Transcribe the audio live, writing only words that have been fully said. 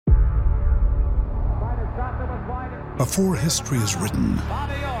Before history is written,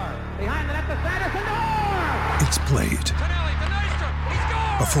 it's played.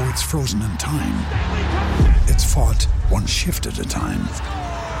 Before it's frozen in time, it's fought one shift at a time.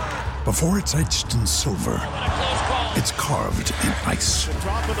 Before it's etched in silver, it's carved in ice.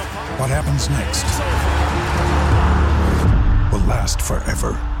 What happens next will last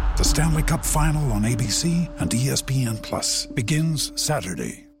forever. The Stanley Cup Final on ABC and ESPN Plus begins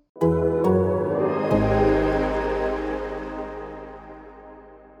Saturday.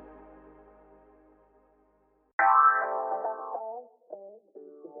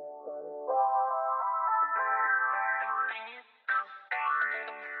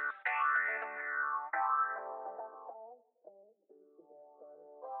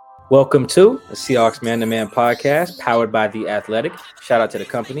 Welcome to the Seahawks Man-to-Man podcast, powered by The Athletic. Shout out to the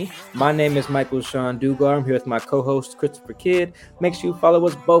company. My name is Michael Sean Dugar. I'm here with my co-host, Christopher Kidd. Make sure you follow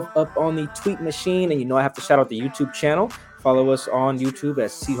us both up on the Tweet Machine. And you know I have to shout out the YouTube channel. Follow us on YouTube at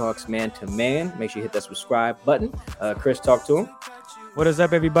Seahawks Man-to-Man. Make sure you hit that subscribe button. Chris, talk to him. What is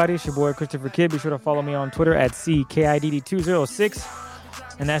up, everybody? It's your boy, Christopher Kidd. Be sure to follow me on Twitter at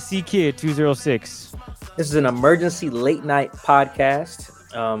CKIDD206. And that's CKid206. This is an emergency late-night podcast.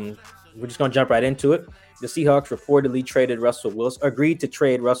 We're just going to jump right into it. The Seahawks reportedly agreed to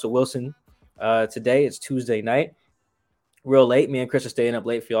trade Russell Wilson today. It's Tuesday night. Real late. Me and Chris are staying up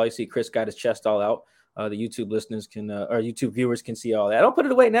late for y'all. You see Chris got his chest all out. The YouTube listeners can, or YouTube viewers can see all that. Don't put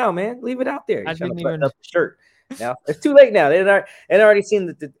it away now, man. Leave it out there. I didn't even... up the shirt. Now it's too late now. They already seen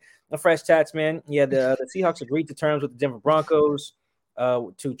the fresh tats, man. Yeah, the Seahawks agreed to terms with the Denver Broncos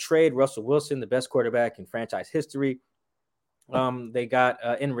to trade Russell Wilson, the best quarterback in franchise history. They got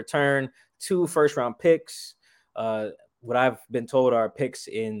in return 2 first-round picks. What I've been told are picks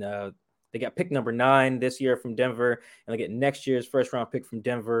in they got pick number 9 this year from Denver, and they get next year's first-round pick from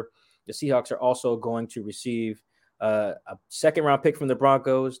Denver. The Seahawks are also going to receive a second-round pick from the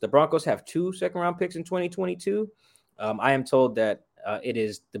Broncos. The Broncos have 2 second-round picks in 2022. I am told that it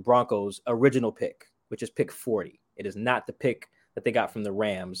is the Broncos' original pick, which is pick 40. It is not the pick that they got from the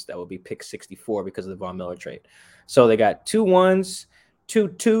Rams. That would be pick 64 because of the Von Miller trade. So they got 2 1s, 2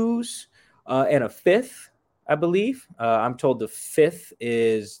 2s, and a 5th, I believe. I'm told the 5th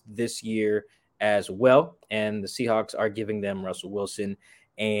is this year as well. And the Seahawks are giving them Russell Wilson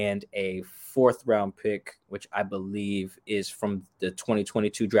and a 4th round pick, which I believe is from the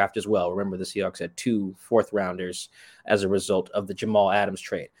 2022 draft as well. Remember, the Seahawks had 2 4th rounders as a result of the Jamal Adams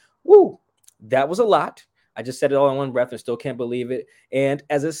trade. Woo! That was a lot. I just said it all in one breath and still can't believe it. And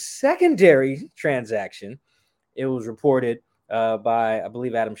as a secondary transaction, it was reported by, I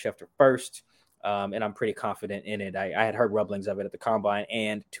believe, Adam Schefter first, and I'm pretty confident in it. I had heard rumblings of it at the Combine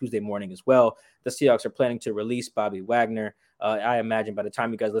and Tuesday morning as well. The Seahawks are planning to release Bobby Wagner. I imagine by the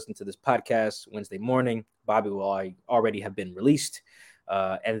time you guys listen to this podcast Wednesday morning, Bobby will already have been released.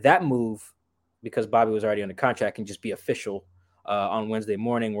 And that move, because Bobby was already under contract, can just be official on Wednesday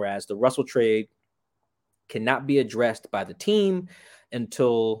morning, whereas the Russell trade cannot be addressed by the team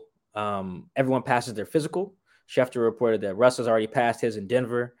until everyone passes their physical. Schefter reported that Russ has already passed his in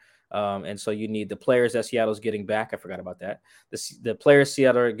Denver. And so you need the players that Seattle's getting back. I forgot about that. The players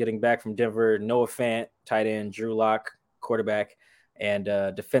Seattle are getting back from Denver: Noah Fant, tight end; Drew Lock, quarterback; and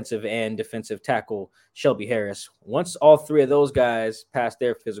defensive tackle Shelby Harris. Once all 3 of those guys pass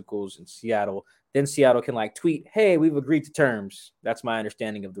their physicals in Seattle, then Seattle can tweet, "Hey, we've agreed to terms." That's my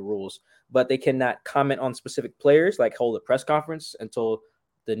understanding of the rules. But they cannot comment on specific players, hold a press conference until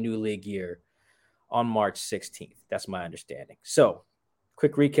the new league year on March 16th. That's my understanding. So,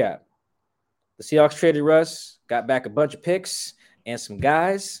 quick recap. The Seahawks traded Russ, got back a bunch of picks and some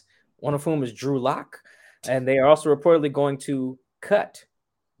guys, one of whom is Drew Lock. And they are also reportedly going to cut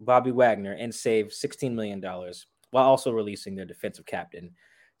Bobby Wagner and save $16 million while also releasing their defensive captain,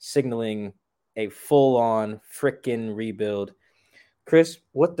 signaling a full-on frickin' rebuild. Chris,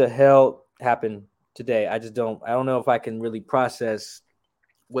 what the hell happened today? I don't know if I can really process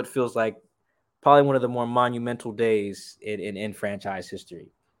what feels like probably one of the more monumental days in franchise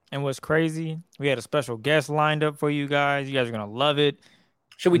history. And what's crazy, we had a special guest lined up for you guys. You guys are going to love it.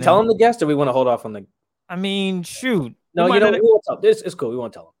 Should we tell them the guest, or we want to hold off on the... I mean, shoot. No, we won't tell them. This is cool. We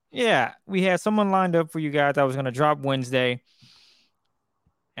won't tell them. Yeah, we had someone lined up for you guys that was going to drop Wednesday.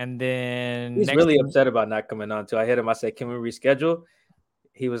 And then... He's really upset about not coming on, too. I hit him. I said, can we reschedule?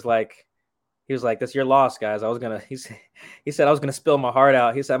 He was like, that's your loss, guys. He said I was going to spill my heart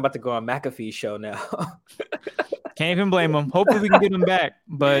out. He said, I'm about to go on McAfee's show now. Can't even blame him. Hopefully we can get him back.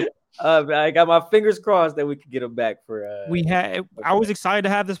 But I got my fingers crossed that we could get him back for. I was excited to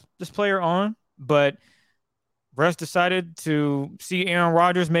have this player on, but Russ decided to see Aaron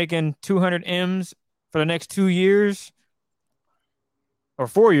Rodgers making 200 M's for the next 2 years or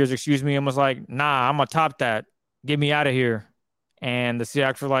 4 years, excuse me, and was like, nah, I'm going to top that. Get me out of here. And the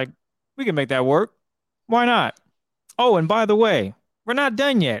Seahawks were like, we can make that work. Why not? Oh, and by the way, we're not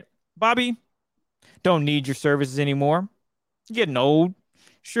done yet. Bobby, don't need your services anymore. You're getting old.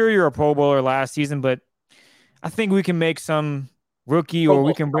 Sure, you're a Pro Bowler last season, but I think we can make some rookie or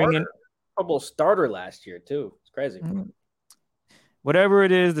we can bring in Pro Bowl starter last year too. It's crazy. Whatever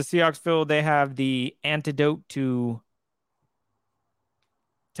it is, the Seahawks feel they have the antidote to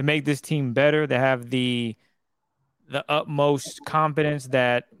make this team better. They have the utmost confidence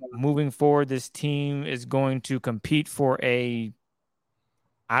that moving forward, this team is going to compete for I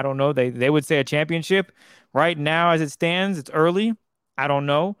don't know, they would say a championship. Right now, as it stands, it's early. I don't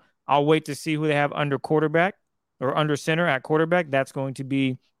know. I'll wait to see who they have under quarterback or under center at quarterback. That's going to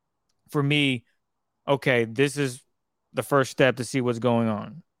be, for me, okay, this is the first step to see what's going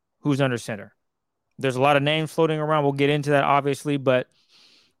on. Who's under center? There's a lot of names floating around. We'll get into that, obviously, but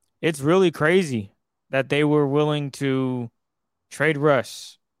it's really crazy that they were willing to trade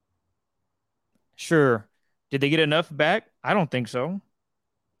Russ. Sure. Did they get enough back? I don't think so.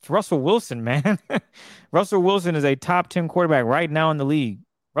 It's Russell Wilson, man. Russell Wilson is a top 10 quarterback right now in the league.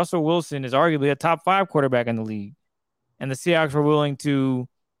 Russell Wilson is arguably a top 5 quarterback in the league. And the Seahawks were willing to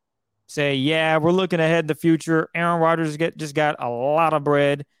say, yeah, we're looking ahead in the future. Aaron Rodgers just got a lot of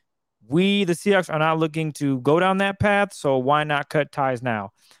bread. We, the Seahawks, are not looking to go down that path, so why not cut ties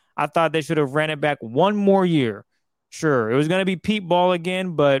now? I thought they should have ran it back one more year. Sure, it was going to be Pete Ball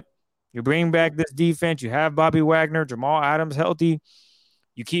again, but you bring back this defense. You have Bobby Wagner, Jamal Adams healthy.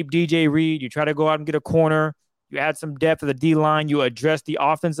 You keep DJ Reed. You try to go out and get a corner. You add some depth to the D-line. You address the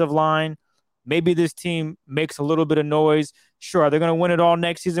offensive line. Maybe this team makes a little bit of noise. Sure, are they going to win it all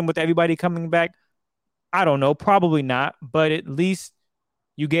next season with everybody coming back? I don't know. Probably not, but at least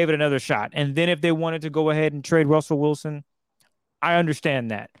you gave it another shot. And then if they wanted to go ahead and trade Russell Wilson, I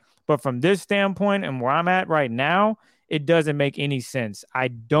understand that. But from this standpoint and where I'm at right now, it doesn't make any sense. I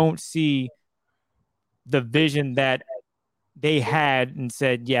don't see the vision that they had and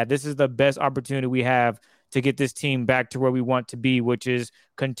said, yeah, this is the best opportunity we have to get this team back to where we want to be, which is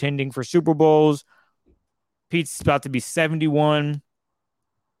contending for Super Bowls. Pete's about to be 71.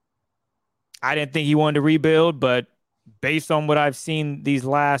 I didn't think he wanted to rebuild, but based on what I've seen these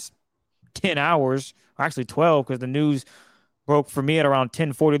last 10 hours, or actually 12, because the news broke for me at around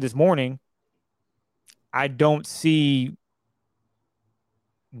 10:40 this morning, I don't see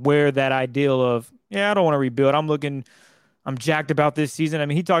where that ideal of, yeah, I don't want to rebuild. I'm jacked about this season. I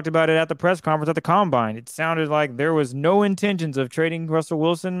mean, he talked about it at the press conference at the Combine. It sounded like there was no intentions of trading Russell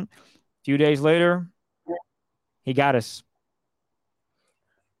Wilson. A few days later, he got us.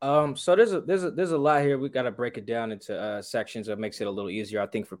 So there's a lot here. We got to break it down into sections that makes it a little easier, I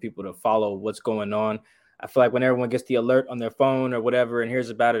think, for people to follow what's going on. I feel like when everyone gets the alert on their phone or whatever and hears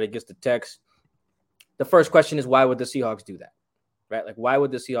about it, it gets the text. The first question is, why would the Seahawks do that? Right? Like, why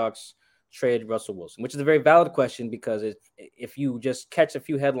would the Seahawks trade Russell Wilson? Which is a very valid question, because if you just catch a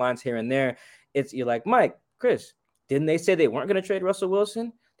few headlines here and there, you're like, Mike, Chris, didn't they say they weren't going to trade Russell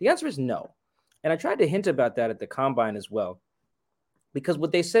Wilson? The answer is no. And I tried to hint about that at the Combine as well, because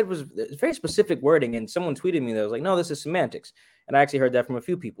what they said was very specific wording, and someone tweeted me that was like, no, this is semantics. And I actually heard that from a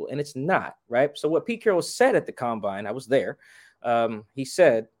few people, and it's not, right? So what Pete Carroll said at the Combine, I was there, he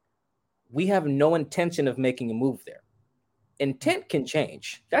said, we have no intention of making a move there. Intent can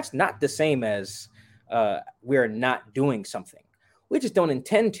change. That's not the same as we're not doing something. We just don't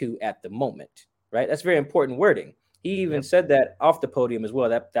intend to at the moment, right? That's very important wording. He even said that off the podium as well.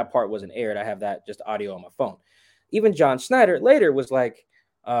 That part wasn't aired. I have that just audio on my phone. Even John Schneider later was like,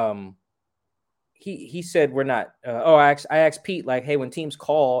 he said we're not. I asked Pete, like, hey, when teams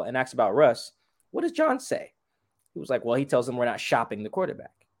call and ask about Russ, what does John say? He was like, well, he tells them we're not shopping the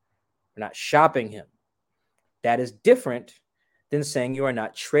quarterback. We're not shopping him. That is different than saying you are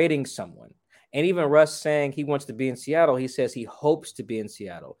not trading someone. And even Russ saying he wants to be in Seattle, he says he hopes to be in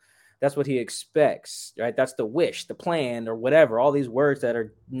Seattle. That's what he expects, right? That's the wish, the plan, or whatever. All these words that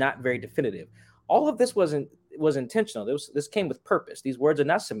are not very definitive. All of this was intentional. This came with purpose. These words are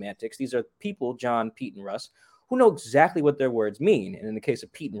not semantics. These are people, John, Pete, and Russ, who know exactly what their words mean. And in the case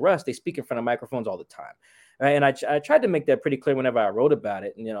of Pete and Russ, they speak in front of microphones all the time. Right? And I tried to make that pretty clear whenever I wrote about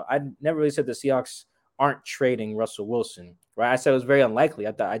it. And, I never really said the Seahawks aren't trading Russell Wilson, right? I said it was very unlikely.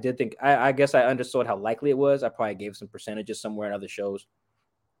 I guess I understood how likely it was. I probably gave some percentages somewhere in other shows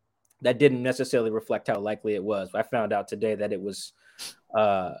that didn't necessarily reflect how likely it was. I found out today that it was,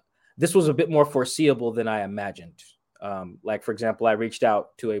 this was a bit more foreseeable than I imagined. Like, for example, I reached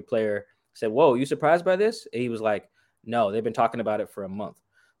out to a player, said, whoa, you surprised by this? And he was like, no, they've been talking about it for a month.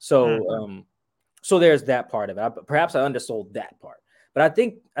 So So there's that part of it. Perhaps I undersold that part. But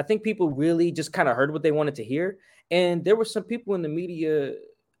I think people really just kind of heard what they wanted to hear. And there were some people in the media,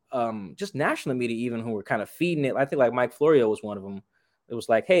 just national media even, who were kind of feeding it. I think like Mike Florio was one of them. It was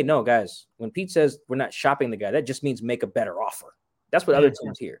like, hey, no, guys, when Pete says we're not shopping the guy, that just means make a better offer. That's what other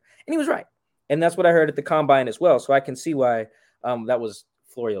teams hear. And he was right. And that's what I heard at the combine as well. So I can see why that was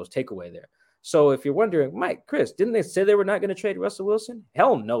Florio's takeaway there. So if you're wondering, Mike, Chris, didn't they say they were not going to trade Russell Wilson?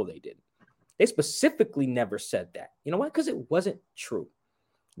 Hell no, they didn't. They specifically never said that. You know why? Because it wasn't true.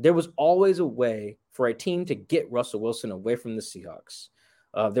 There was always a way for a team to get Russell Wilson away from the Seahawks.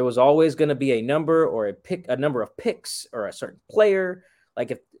 There was always going to be a number or a number of picks or a certain player. Like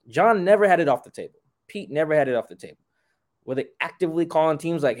if John never had it off the table, Pete never had it off the table. Were they actively calling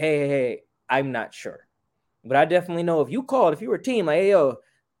teams like, hey, I'm not sure. But I definitely know if you were a team like, hey, yo,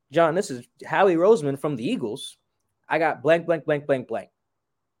 John, this is Howie Roseman from the Eagles. I got blank, blank, blank, blank, blank.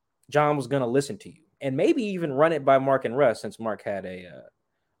 John was going to listen to you and maybe even run it by Mark and Russ since Mark had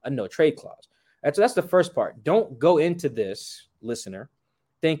a no trade clause. That's the first part. Don't go into this, listener,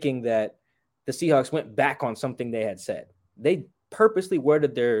 thinking that the Seahawks went back on something they had said. They purposely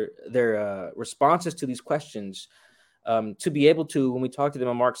worded their responses to these questions to be able to, when we talk to them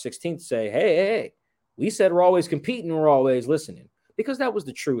on March 16th, say, hey, we said we're always competing, we're always listening, because that was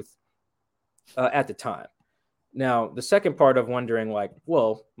the truth at the time. Now, the second part of wondering, like,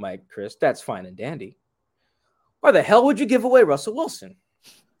 well, Mike, Chris, that's fine and dandy. Why the hell would you give away Russell Wilson?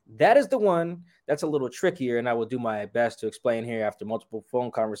 That is the one that's a little trickier, and I will do my best to explain here after multiple phone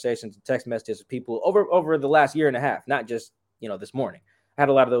conversations and text messages with people over the last year and a half, not just, this morning. I had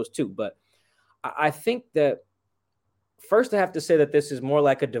a lot of those too, but I think that first I have to say that this is more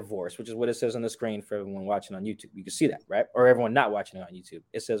like a divorce, which is what it says on the screen for everyone watching on YouTube. You can see that, right? Or everyone not watching it on YouTube.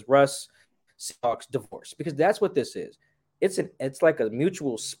 It says Russ Seahawks divorce, because that's what this is. It's like a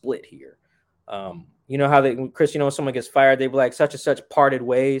mutual split here. You know how Chris, when someone gets fired, they be like such and such parted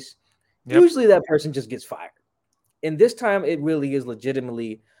ways. Yep. Usually that person just gets fired. And this time it really is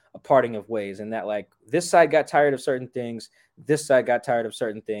legitimately a parting of ways, and that like this side got tired of certain things, this side got tired of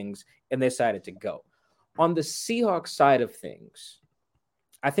certain things, and they decided to go. On the Seahawks side of things,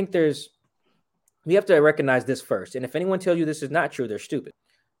 I think we have to recognize this first. And if anyone tells you this is not true, they're stupid.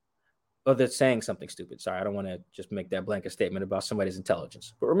 Or they're saying something stupid. Sorry, I don't want to just make that blanket statement about somebody's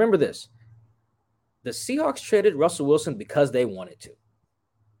intelligence. But remember this. The Seahawks traded Russell Wilson because they wanted to.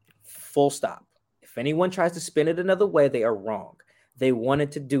 Full stop. If anyone tries to spin it another way, they are wrong. They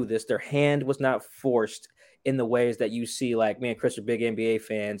wanted to do this. Their hand was not forced in the ways that you see, like me and Chris are big NBA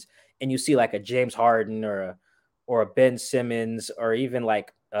fans, and you see like a James Harden or a Ben Simmons or even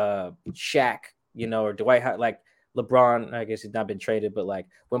like Shaq, or Dwight, like LeBron. I guess he's not been traded, but like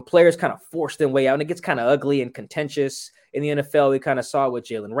when players kind of force their way out, and it gets kind of ugly and contentious in the NFL. We kind of saw it with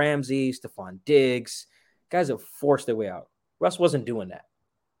Jalen Ramsey, Stephon Diggs. Guys have forced their way out. Russ wasn't doing that.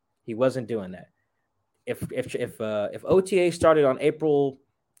 He wasn't doing that. If OTA started on April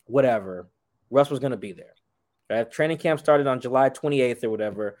whatever, Russ was going to be there. Right? If training camp started on July 28th or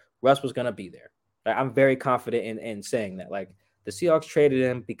whatever, Russ was going to be there. Right? I'm very confident in saying that. Like the Seahawks traded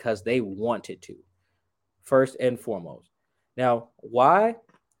him because they wanted to, first and foremost. Now, why?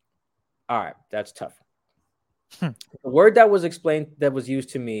 All right, that's tough. The word that was explained, that was used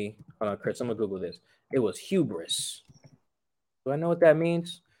to me, hold on, Chris, I'm going to Google this. It was hubris. Do I know what that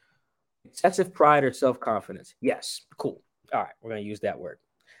means? Excessive pride or self-confidence. Yes, cool. All right, we're going to use that word.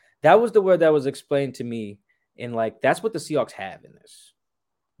 That was the word that was explained to me in like, that's what the Seahawks have in this.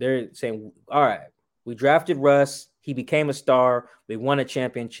 They're saying, all right, we drafted Russ. He became a star. We won a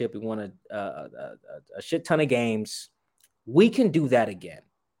championship. We won a shit ton of games. We can do that again.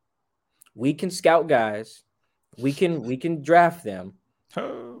 We can scout guys. We can draft them,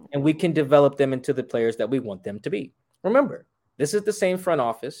 and we can develop them into the players that we want them to be. Remember, this is the same front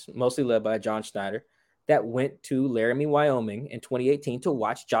office, mostly led by John Schneider, that went to Laramie, Wyoming in 2018 to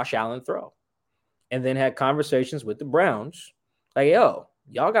watch Josh Allen throw, and then had conversations with the Browns. Like, yo,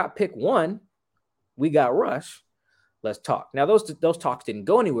 y'all got pick 1. We got Russ. Let's talk. Now, those talks didn't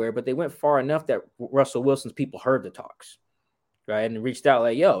go anywhere, but they went far enough that Russell Wilson's people heard the talks, right? And reached out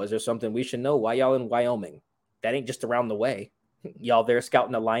like, yo, is there something we should know? Why y'all in Wyoming? That ain't just around the way. Y'all there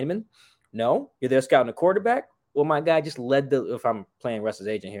scouting a lineman? No. You're there scouting a quarterback? Well, my guy just led if I'm playing Russ's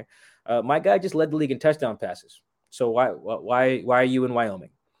agent here, my guy just led the league in touchdown passes. So why are you in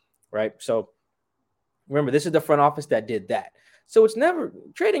Wyoming? Right? So remember, this is the front office that did that. So it's never,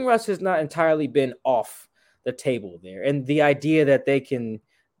 trading Russ has not entirely been off the table there. And the idea that they can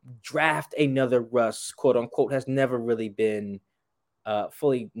draft another Russ, quote unquote, has never really been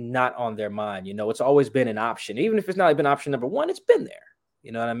fully not on their mind. It's always been an option. Even if it's not been option number 1, it's been there.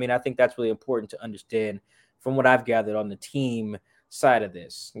 You know what I mean? I think that's really important to understand from what I've gathered on the team side of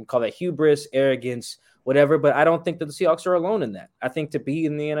this. We call that hubris, arrogance, whatever. But I don't think that the Seahawks are alone in that. I think to be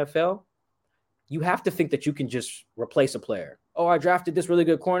in the NFL, you have to think that you can just replace a player. Oh, I drafted this really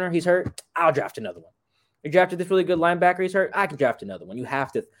good corner. He's hurt. I'll draft another one. I drafted this really good linebacker. He's hurt. I can draft another one. You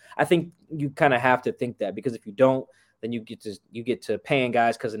have to. I think you kind of have to think that, because if you don't, then you get to paying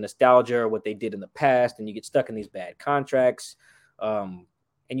guys because of nostalgia or what they did in the past, and you get stuck in these bad contracts. And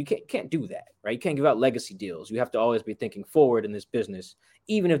you can't do that, right? You can't give out legacy deals. You have to always be thinking forward in this business,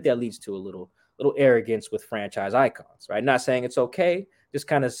 even if that leads to a little arrogance with franchise icons, right? Not saying it's okay, just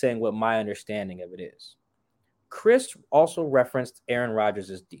kind of saying what my understanding of it is. Chris also referenced Aaron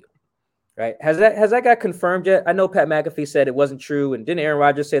Rodgers' deal, right? Has that got confirmed yet? I know Pat McAfee said it wasn't true, and didn't Aaron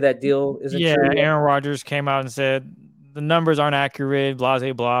Rodgers say that deal isn't true? Yeah, Aaron Rodgers came out and said the numbers aren't accurate, blah,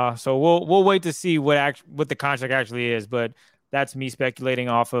 blah, blah. So we'll wait to see what the contract actually is, but that's me speculating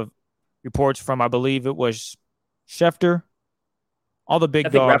off of reports from, I believe it was Schefter, all the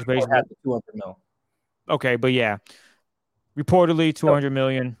big dogs, basically. 200 mil. Okay, but yeah, reportedly 200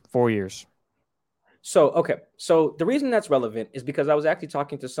 million, 4 years. So the reason that's relevant is because I was actually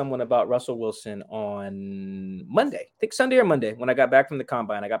talking to someone about Russell Wilson on Monday, I think Sunday or Monday, when I got back from the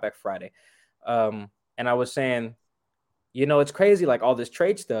combine. I got back Friday. And I was saying, it's crazy, like all this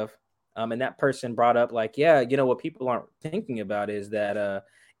trade stuff. And that person brought up, like, yeah, what people aren't thinking about is that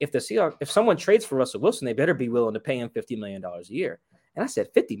if someone trades for Russell Wilson, they better be willing to pay him $50 million a year. And I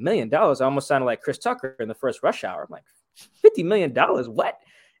said, $50 million? I almost sounded like Chris Tucker in the first Rush Hour. I'm like, $50 million? What?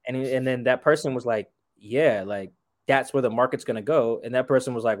 And then that person was like, yeah, like that's where the market's going to go. And that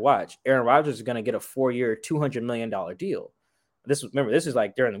person was like, watch, Aaron Rodgers is going to get a 4-year, $200 million deal. This is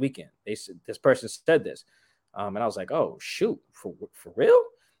like during the weekend. This person said this. And I was like, oh, shoot, for real?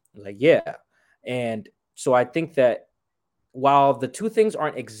 I was like, yeah. And so I think that while the two things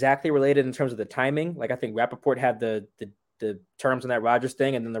aren't exactly related in terms of the timing, like I think Rappaport had the terms on that Rodgers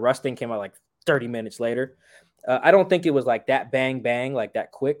thing, and then the Russ thing came out like 30 minutes later. I don't think it was like that bang, bang, like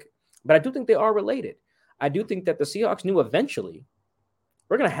that quick, but I do think they are related. I do think that the Seahawks knew eventually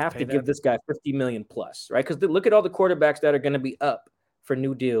we're going to have to give this guy $50 million plus, right? Because look at all the quarterbacks that are going to be up for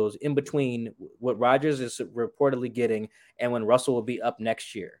new deals in between what Rodgers is reportedly getting and when Russell will be up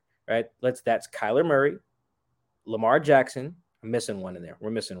next year, right? That's Kyler Murray, Lamar Jackson. I'm missing one in there.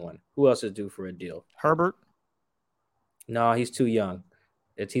 We're missing one. Who else is due for a deal? Herbert? No, he's too young.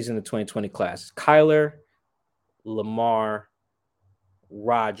 He's in the 2020 class. Kyler, Lamar,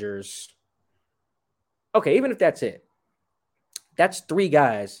 Rodgers. Okay, even if that's it, that's 3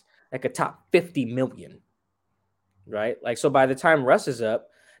 guys that could top 50 million, right? Like, so by the time Russ is up,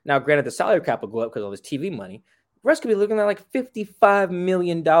 now granted the salary cap will go up because of all this TV money, Russ could be looking at like $55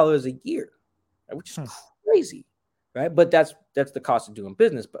 million a year, right? Which is crazy, right? But that's the cost of doing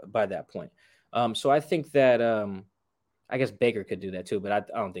business by that point. So I think that I guess Baker could do that too, but I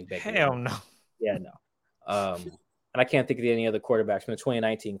don't think Baker. Hell no. Yeah, no. And I can't think of any other quarterbacks from the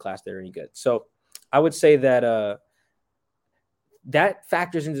 2019 class that are any good. So I would say that that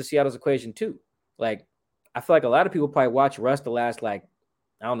factors into Seattle's equation too. Like, I feel like a lot of people probably watch Russ the last, like,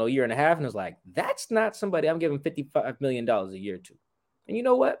 I don't know, year and a half, and it's like, that's not somebody I'm giving $55 million a year to. And you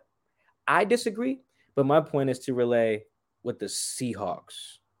know what? I disagree, but my point is to relay what the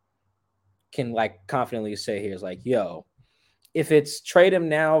Seahawks can, like, confidently say here is like, yo, if it's trade him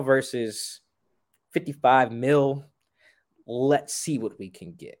now versus 55 mil, let's see what we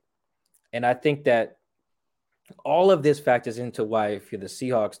can get. And I think that all of this factors into why, if you're the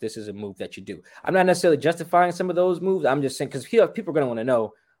Seahawks, this is a move that you do. I'm not necessarily justifying some of those moves. I'm just saying, because people are going to want to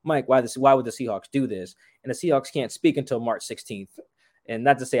know, Mike, why would the Seahawks do this? And the Seahawks can't speak until March 16th. And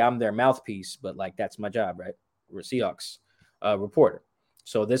not to say I'm their mouthpiece, but like, that's my job, right? We're a Seahawks reporter.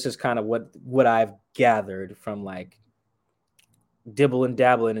 So this is kind of what I've gathered from like dibble and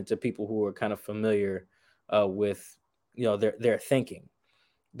dabbling into people who are kind of familiar with, their thinking.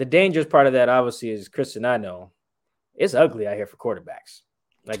 The dangerous part of that, obviously, is Chris and I know it's ugly out here for quarterbacks.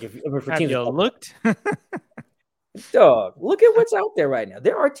 Like, if for teams, have you looked? Dog, look at what's out there right now.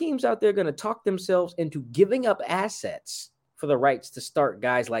 There are teams out there going to talk themselves into giving up assets for the rights to start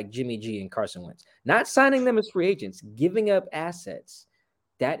guys like Jimmy G and Carson Wentz, not signing them as free agents, giving up assets.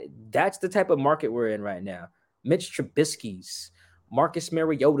 That's the type of market we're in right now. Mitch Trubisky's, Marcus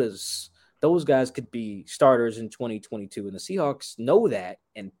Mariota's, those guys could be starters in 2022, and the Seahawks know that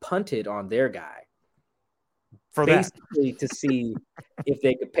and punted on their guy for basically to see if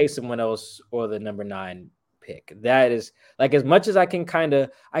they could pay someone else or the number 9 pick. That is, like, as much as I can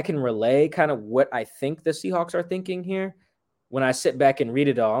relay kind of what I think the Seahawks are thinking here. When I sit back and read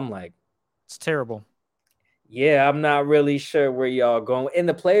it all, I'm like, it's terrible. Yeah, I'm not really sure where y'all going. And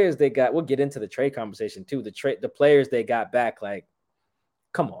the players they got, we'll get into the trade conversation too. The players they got back, like,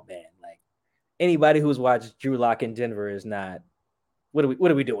 come on, man. Like anybody who's watched Drew Lock in Denver is not. What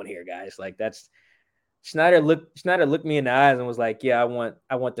are we doing here, guys? Like that's Schneider looked me in the eyes and was like, yeah, I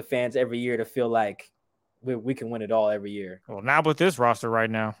want the fans every year to feel like we can win it all every year. Well, not with this roster right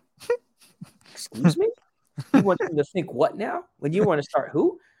now. Excuse me? You want them to think what now? When you want to start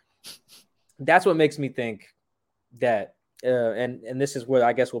who? That's what makes me think that, and this is where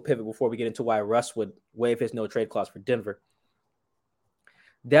I guess we'll pivot before we get into why Russ would waive his no trade clause for Denver.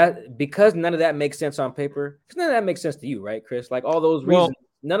 That because none of that makes sense on paper, because none of that makes sense to you, right, Chris? Like all those reasons,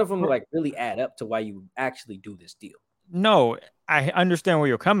 none of them like really add up to why you actually do this deal. No, I understand where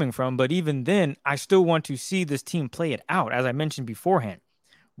you're coming from, but even then, I still want to see this team play it out. As I mentioned beforehand,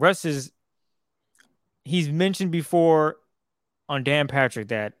 he's mentioned before on Dan Patrick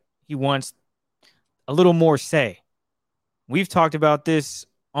that he wants a little more say. We've talked about this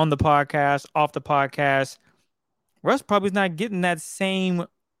on the podcast, off the podcast. Russ probably is not getting that same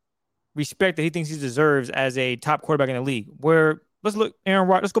respect that he thinks he deserves as a top quarterback in the league. Where let's go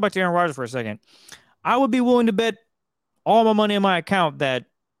back to Aaron Rodgers for a second. I would be willing to bet all my money in my account that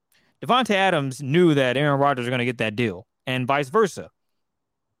Davante Adams knew that Aaron Rodgers was going to get that deal, and vice versa.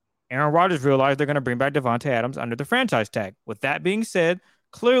 Aaron Rodgers realized they're going to bring back Davante Adams under the franchise tag. With that being said,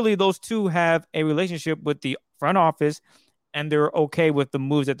 clearly those two have a relationship with the front office, and they're okay with the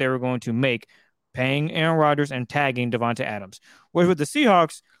moves that they were going to make, paying Aaron Rodgers and tagging Davante Adams. Whereas with the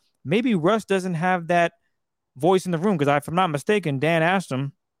Seahawks, maybe Russ doesn't have that voice in the room, because if I'm not mistaken, Dan asked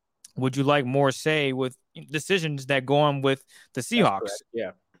him, would you like more say with decisions that go on with the Seahawks?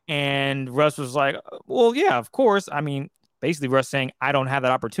 Yeah. And Russ was like, well, yeah, of course. I mean, basically Russ saying, I don't have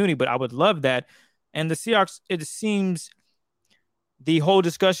that opportunity, but I would love that. And the Seahawks, it seems the whole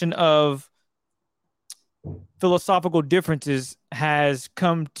discussion of philosophical differences has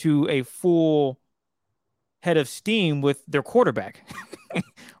come to a full head of steam with their quarterback.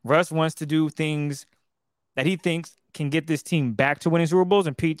 Russ wants to do things that he thinks can get this team back to winning Super Bowls,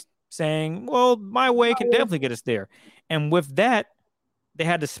 and Pete's saying, well, my way can definitely get us there. And with that, they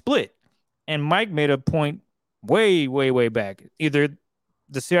had to split. And Mike made a point way, way, way back. Either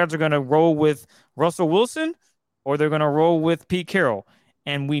the Seahawks are going to roll with Russell Wilson or they're going to roll with Pete Carroll.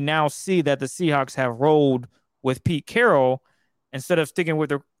 And we now see that the Seahawks have rolled with Pete Carroll instead of sticking with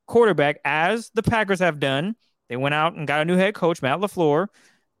their quarterback, as the Packers have done. They went out and got a new head coach, Matt LaFleur.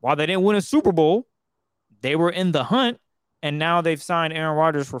 While they didn't win a Super Bowl, they were in the hunt, and now they've signed Aaron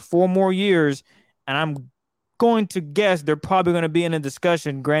Rodgers for 4 more years, and I'm going to guess they're probably going to be in a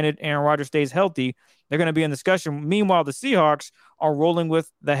discussion. Granted, Aaron Rodgers stays healthy. They're going to be in discussion. Meanwhile, the Seahawks are rolling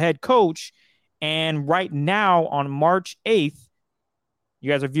with the head coach, and right now on March 8th,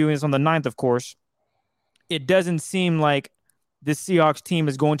 you guys are viewing this on the 9th, of course, it doesn't seem like this Seahawks team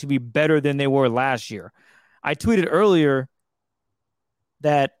is going to be better than they were last year. I tweeted earlier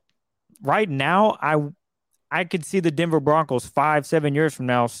that right now I could see the Denver Broncos 5-7 years from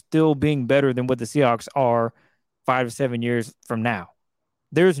now still being better than what the Seahawks are 5 to 7 years from now.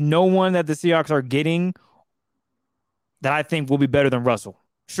 There's no one that the Seahawks are getting that I think will be better than Russell.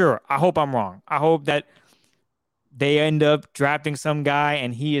 Sure, I hope I'm wrong. I hope that they end up drafting some guy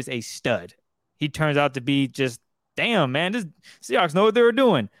and he is a stud. He turns out to be just, damn, man, this Seahawks know what they were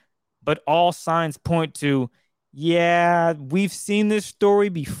doing. But all signs point to, yeah, we've seen this story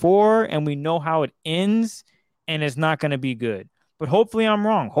before and we know how it ends, and it's not going to be good. But hopefully I'm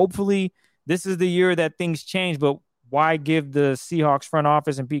wrong. Hopefully this is the year that things change, but why give the Seahawks front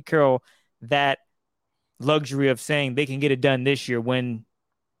office and Pete Carroll that luxury of saying they can get it done this year when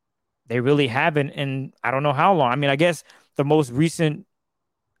they really haven't in I don't know how long. I mean, I guess the most recent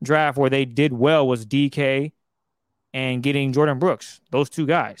draft where they did well was DK and getting Jordan Brooks. Those two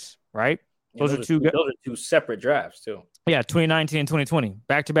guys, right? Yeah, those are two separate drafts too. Yeah, 2019 and 2020.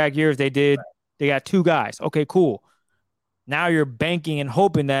 Back-to-back years they did. Right. They got two guys. Okay, cool. Now you're banking and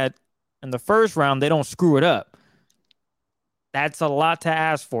hoping that in the first round they don't screw it up. That's a lot to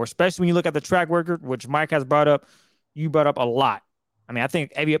ask for, especially when you look at the track record, which Mike has brought up. You brought up a lot. I mean, I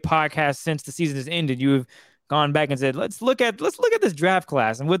think every podcast since the season has ended, you've gone back and said, let's look at this draft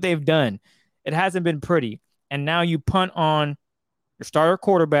class and what they've done. It hasn't been pretty. And now you punt on your starter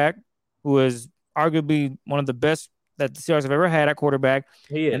quarterback, who is arguably one of the best that the Seahawks have ever had at quarterback.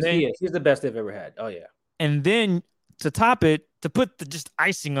 He is. He's the best they've ever had. Oh, yeah. And then to top it, to put the just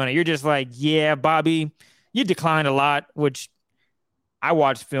icing on it, you're just like, yeah, Bobby, you declined a lot, which I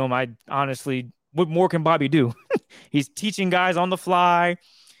watched film. I honestly, what more can Bobby do? He's teaching guys on the fly.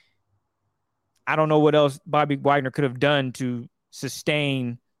 I don't know what else Bobby Wagner could have done to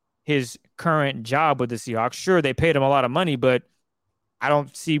sustain his current job with the Seahawks. Sure, they paid him a lot of money, but I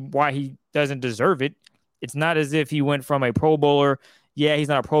don't see why he doesn't deserve it. It's not as if he went from a Pro Bowler. Yeah, he's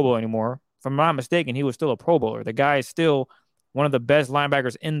not a Pro Bowler anymore. If I'm not mistaken, he was still a Pro Bowler. The guy is still one of the best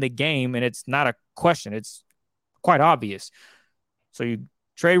linebackers in the game, and it's not a question. It's quite obvious. So you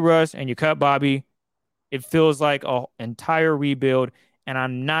trade Russ and you cut Bobby. It feels like an entire rebuild, and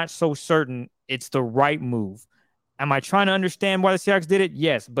I'm not so certain it's the right move. Am I trying to understand why the Seahawks did it?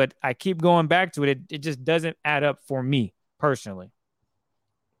 Yes, but I keep going back to it. It just doesn't add up for me personally.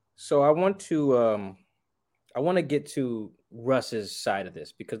 So I want to get to Russ's side of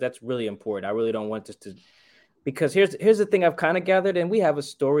this because that's really important. I really don't want this to, because here's the thing I've kind of gathered, and we have a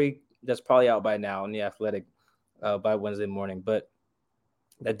story that's probably out by now in The Athletic by Wednesday morning, but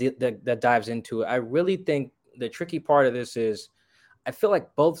that dives into it. I really think the tricky part of this is I feel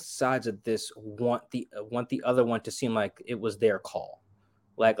like both sides of this want the other one to seem like it was their call.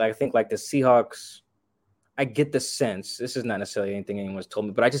 Like I think like the Seahawks, I get the sense, this is not necessarily anything anyone's told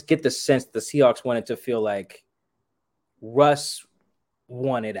me, but I just get the sense the Seahawks wanted to feel like Russ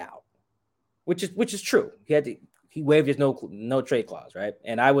wanted out, which is true. He waived his no trade clause, right?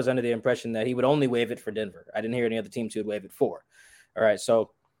 And I was under the impression that he would only waive it for Denver. I didn't hear any other teams he would waive it for. All right,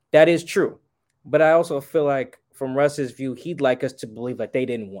 so that is true. But I also feel like from Russ's view, he'd like us to believe that they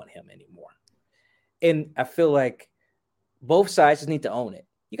didn't want him anymore. And I feel like both sides just need to own it.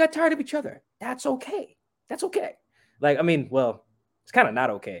 You got tired of each other. That's okay. That's okay. Like, I mean, well, it's kind of not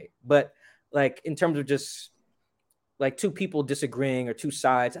okay. But like in terms of just like two people disagreeing or two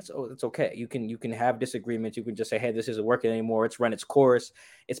sides, that's okay. You can have disagreements. You can just say, hey, this isn't working anymore. It's run its course.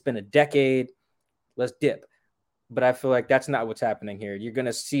 It's been a decade. Let's dip. But I feel like that's not what's happening here. You're going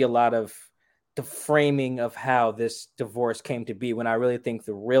to see a lot of the framing of how this divorce came to be when I really think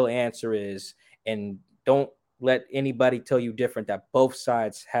the real answer is, and don't let anybody tell you different, that both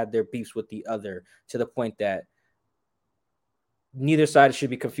sides had their beefs with the other to the point that neither side should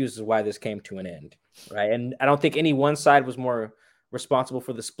be confused as why this came to an end, right? And I don't think any one side was more responsible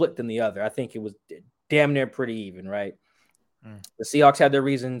for the split than the other. I think it was damn near pretty even, right? The Seahawks had their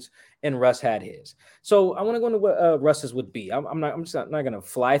reasons, and Russ had his. So I want to go into what Russ's would be. I'm just not going to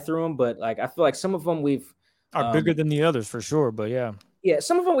fly through them, but like I feel like some of them are bigger than the others for sure. But yeah,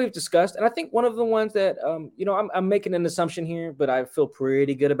 some of them we've discussed, and I think one of the ones that I'm making an assumption here, but I feel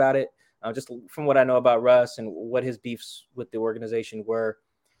pretty good about it, just from what I know about Russ and what his beefs with the organization were.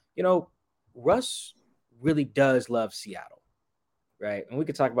 Russ really does love Seattle. Right. And we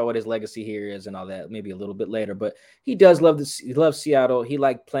could talk about what his legacy here is and all that maybe a little bit later, but he does love this. He loves Seattle. He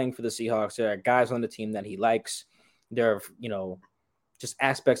liked playing for the Seahawks. There are guys on the team that he likes. There are, just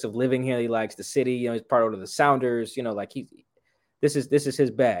aspects of living here. He likes the city. He's part of the Sounders, like this is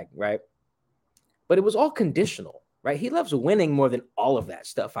his bag. Right. But it was all conditional, right? He loves winning more than all of that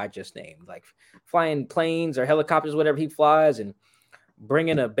stuff I just named, like flying planes or helicopters, whatever he flies, and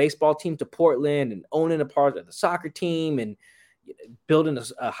bringing a baseball team to Portland and owning a part of the soccer team and building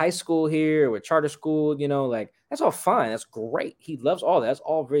a high school here or a charter school, like that's all fine. That's great. He loves all that. That's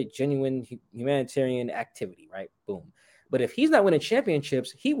all very genuine humanitarian activity, right? Boom. But if he's not winning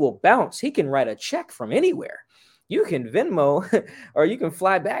championships, he will bounce. He can write a check from anywhere. You can Venmo or you can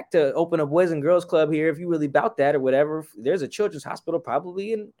fly back to open a Boys and Girls Club here if you really about that or whatever. There's a children's hospital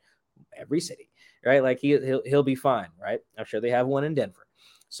probably in every city, right? Like he'll be fine, right? I'm sure they have one in Denver.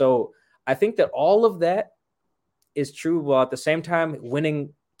 So I think that all of that is true, while at the same time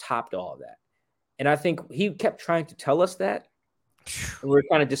winning topped all of that. And I think he kept trying to tell us that. And we're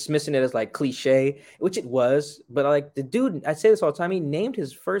kind of dismissing it as like cliche, which it was. But like the dude, I say this all the time, he named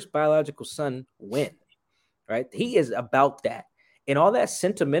his first biological son Win, right? He is about that. And all that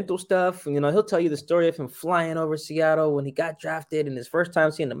sentimental stuff, he'll tell you the story of him flying over Seattle when he got drafted and his first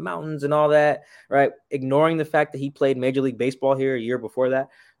time seeing the mountains and all that, right? Ignoring the fact that he played Major League Baseball here a year before that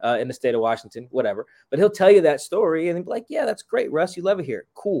in the state of Washington, whatever. But he'll tell you that story and he'll be like, yeah, that's great, Russ. You love it here.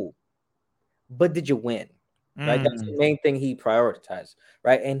 Cool. But did you win? Right? That's the main thing he prioritized,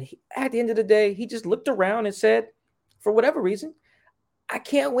 right? And at the end of the day, he just looked around and said, for whatever reason, I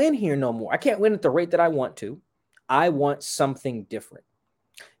can't win here no more. I can't win at the rate that I want to. I want something different.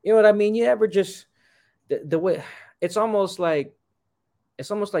 You know what I mean? You ever just the way it's almost like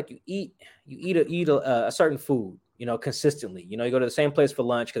you eat a certain food, consistently. You go to the same place for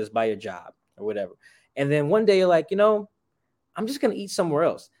lunch because it's by your job or whatever. And then one day you're like, I'm just going to eat somewhere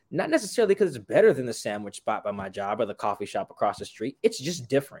else. Not necessarily because it's better than the sandwich spot by my job or the coffee shop across the street. It's just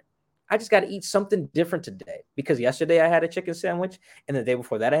different. I just got to eat something different today because yesterday I had a chicken sandwich and the day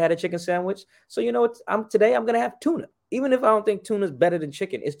before that I had a chicken sandwich. So today I'm going to have tuna. Even if I don't think tuna is better than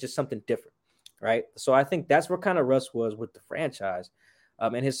chicken, it's just something different, right? So I think that's where kind of Russ was with the franchise.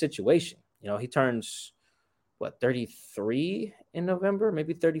 in his situation. He turns 33 in November,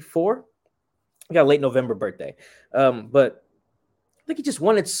 maybe 34. He got a late November birthday. But I think he just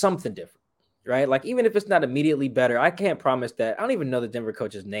wanted something different, right? Like, even if it's not immediately better, I can't promise that. I don't even know the Denver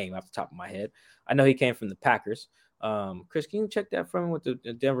coach's name off the top of my head. I know he came from the Packers. Chris, can you check that for me with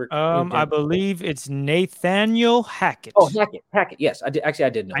the Denver? I believe it's Nathaniel Hackett. Oh, Hackett. Yes, I did. Actually, I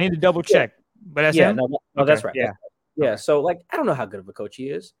did know. I need to double check, but that's him. No, that's right. Yeah. Yeah. So, like, I don't know how good of a coach he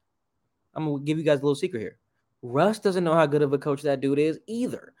is. I'm gonna give you guys a little secret here. Russ doesn't know how good of a coach that dude is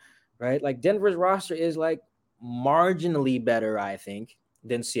either, right? Like, Denver's roster is like marginally better, I think,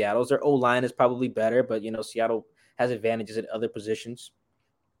 than Seattle's. Their O-line is probably better, but Seattle has advantages at other positions,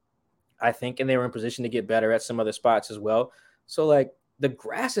 I think, and they were in position to get better at some other spots as well. So, like, the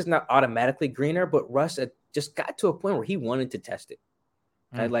grass is not automatically greener, but Russ just got to a point where he wanted to test it.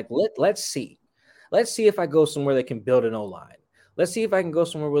 Right? Like, let's see. Let's see if I go somewhere that can build an O-line. Let's see if I can go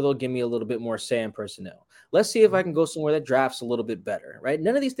somewhere where they'll give me a little bit more say in personnel. Let's see if I can go somewhere that drafts a little bit better, right?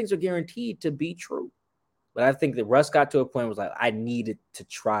 None of these things are guaranteed to be true. But I think that Russ got to a point where it was like, I needed to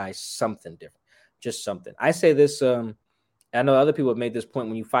try something different, just something. I say this, I know other people have made this point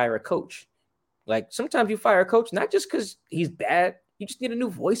when you fire a coach. Like, sometimes you fire a coach, not just because he's bad. You just need a new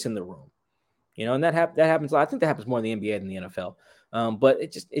voice in the room. And that happens a lot. I think that happens more in the NBA than the NFL. But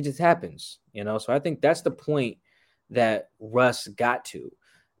it just happens, So I think that's the point that Russ got to.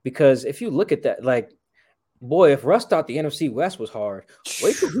 Because if you look at that, like, boy, if Russ thought the NFC West was hard,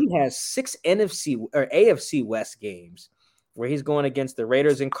 wait till he has 6 NFC or AFC West games where he's going against the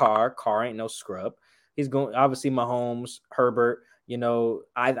Raiders and Carr. Carr ain't no scrub. He's going, obviously, Mahomes, Herbert.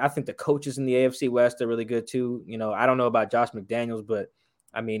 I think the coaches in the AFC West are really good too. I don't know about Josh McDaniels, but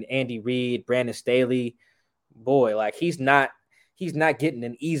I mean, Andy Reid, Brandon Staley, boy, like, he's not getting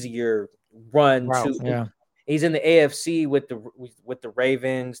an easier run. He's in the AFC with the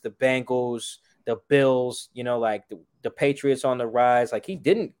Ravens, the Bengals, the Bills, like the Patriots on the rise. Like, it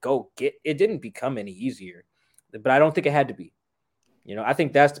didn't become any easier, but I don't think it had to be. I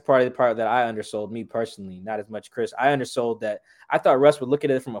think that's the part that I undersold, me personally, not as much Chris. I undersold that. I thought Russ would look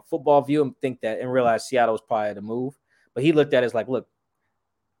at it from a football view and think that and realize Seattle was probably the move. But he looked at it as like, look,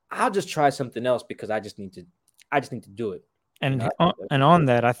 I'll just try something else because I just need to do it. And on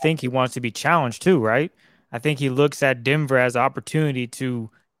that, I think he wants to be challenged too, right? I think he looks at Denver as an opportunity to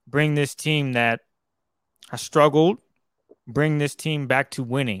bring this team that has struggled, bring this team back to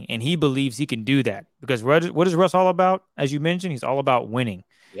winning. And he believes he can do that because what is Russ all about? As you mentioned, he's all about winning.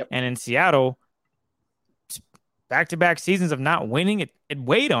 Yep. And in Seattle, back-to-back seasons of not winning, it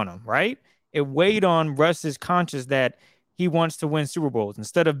weighed on him, right? It weighed on Russ's conscience that he wants to win Super Bowls.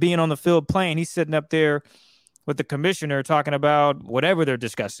 Instead of being on the field playing, he's sitting up there with the commissioner talking about whatever they're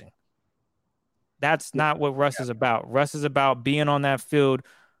discussing. That's not what Russ is about. Russ is about being on that field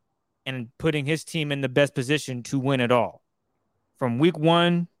and putting his team in the best position to win it all. From week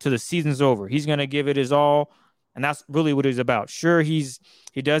 1 to the season's over, he's going to give it his all, and that's really what he's about. Sure, he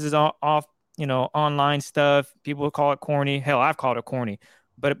does his online stuff. People call it corny. Hell, I've called it corny.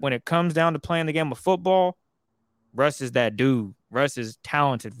 But when it comes down to playing the game of football, Russ is that dude. Russ is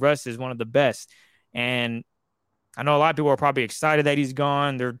talented. Russ is one of the best. And I know a lot of people are probably excited that he's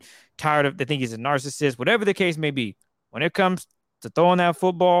gone. They're tired they think he's a narcissist, whatever the case may be. When it comes to throwing that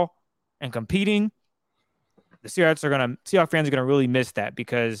football and competing, the Seahawks fans are going to really miss that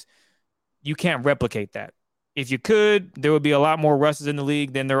because you can't replicate that. If you could, there would be a lot more Russes in the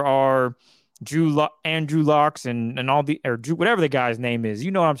league than there are Andrew Locks and all Drew, whatever the guy's name is.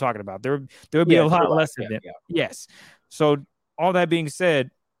 You know what I'm talking about. There would be a lot less of them. Yeah. Yes. So all that being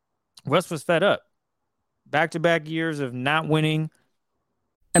said, Russ was fed up. Back-to-back years of not winning.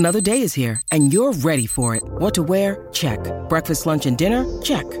 Another day is here, and you're ready for it. What to wear? Check. Breakfast, lunch, and dinner?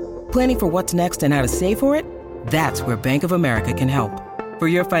 Check. Planning for what's next and how to save for it? That's where Bank of America can help. For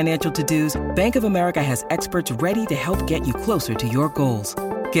your financial to-dos, Bank of America has experts ready to help get you closer to your goals.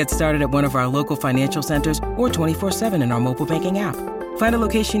 Get started at one of our local financial centers or 24/7 in our mobile banking app. Find a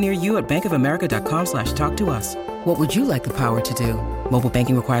location near you at bankofamerica.com/talktous. What would you like the power to do? Mobile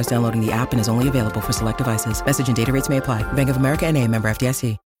banking requires downloading the app and is only available for select devices. Message and data rates may apply. Bank of America NA, member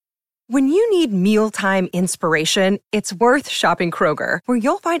FDIC. When you need mealtime inspiration, it's worth shopping Kroger, where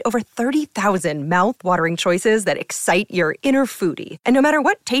you'll find over 30,000 mouth-watering choices that excite your inner foodie. And no matter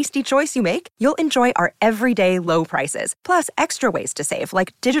what tasty choice you make, you'll enjoy our everyday low prices, plus extra ways to save,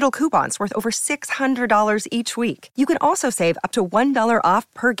 like digital coupons worth over $600 each week. You can also save up to $1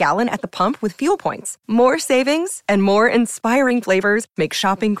 off per gallon at the pump with fuel points. More savings and more inspiring flavors make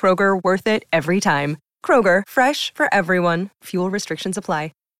shopping Kroger worth it every time. Kroger, fresh for everyone. Fuel restrictions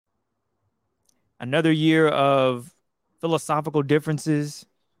apply. Another year of philosophical differences,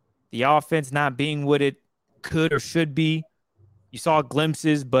 the offense not being what it could or should be. You saw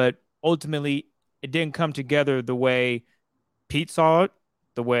glimpses, but ultimately it didn't come together the way Pete saw it,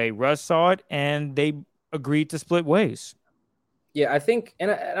 the way Russ saw it, and they agreed to split ways. Yeah, I think,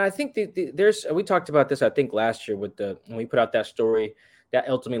 and I think there's, we talked about this, I think last year when we put out that story that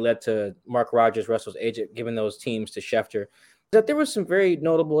ultimately led to Mark Rogers, Russell's agent, giving those teams to Schefter, that there was some very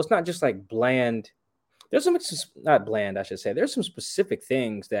notable, it's not just like bland. There's some, not bland, I should say. There's some specific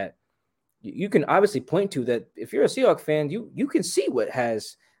things that you can obviously point to that if you're a Seahawks fan, you can see what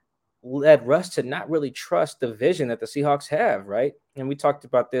has led Russ to not really trust the vision that the Seahawks have, right? And we talked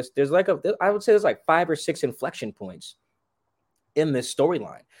about this. There's I would say there's like 5 or 6 inflection points in this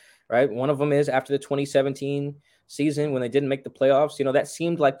storyline, right? One of them is after the 2017 season when they didn't make the playoffs. That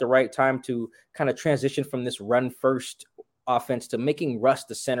seemed like the right time to kind of transition from this run first offense to making Russ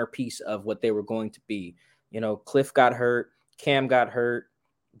the centerpiece of what they were going to be. Cliff got hurt, Cam got hurt.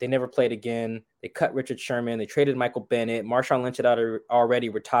 They never played again. They cut Richard Sherman. They traded Michael Bennett. Marshawn Lynch had already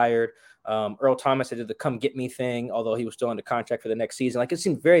retired. Earl Thomas did the come get me thing, although he was still under contract for the next season. Like, it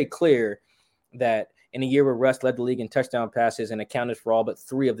seemed very clear that in a year where Russ led the league in touchdown passes and accounted for all but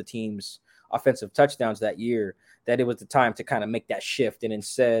 3 of the team's offensive touchdowns that year, that it was the time to kind of make that shift. And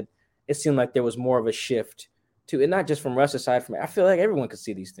instead, it seemed like there was more of a shift to, and not just from Russ's side, I feel like everyone could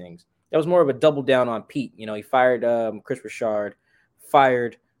see these things. That was more of a double down on Pete. He fired Chris Richard,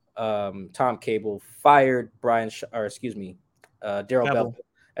 fired Tom Cable, fired Darrell Bevell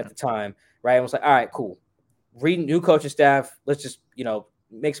at the time, right? And was like, all right, cool. New coaching staff. Let's just,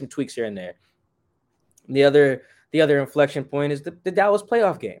 make some tweaks here and there. The other inflection point is the Dallas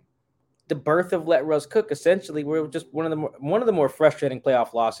playoff game. The birth of Let Russ Cook, essentially, where it was just one of the more frustrating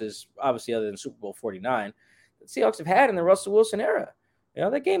playoff losses, obviously, other than Super Bowl 49, the Seahawks have had in the Russell Wilson era.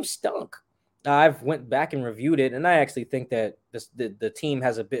 That game stunk. I've went back and reviewed it, and I actually think that the team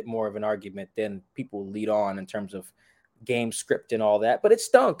has a bit more of an argument than people lead on in terms of game script and all that. But it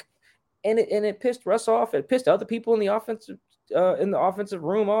stunk, and it pissed Russ off. It pissed other people in the offensive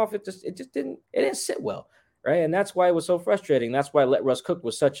room off. It just didn't sit well, right? And that's why it was so frustrating. That's why Let Russ Cook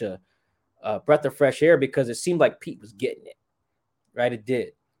was such a breath of fresh air, because it seemed like Pete was getting it, right? It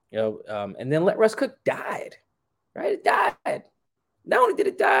did, and then Let Russ Cook died, right? It died. Not only did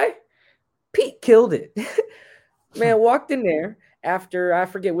it die, Pete killed it. Man, walked in there after, I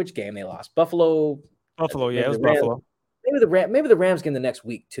forget which game they lost. Buffalo. Yeah, it was Buffalo. Maybe the Rams game the next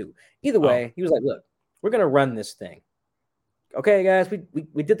week too. Either way, He was like, look, we're going to run this thing. Okay, guys,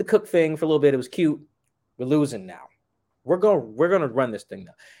 we did the Cook thing for a little bit. It was cute. We're losing now. We're going to run this thing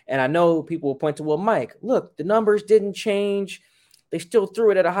now. And I know people will point to, well, Mike, look, the numbers didn't change. They still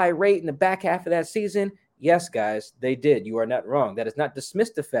threw it at a high rate in the back half of that season. Yes, guys, they did. You are not wrong. That does not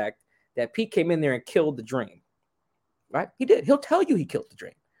dismiss the fact that Pete came in there and killed the dream, right? He did. He'll tell you he killed the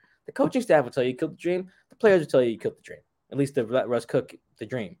dream. The coaching staff will tell you he killed the dream. The players will tell you he killed the dream. At least the Russ Cook, the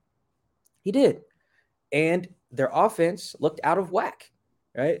dream. He did. And their offense looked out of whack,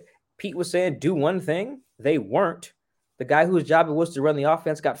 right? Pete was saying, do one thing. They weren't. The guy whose job it was to run the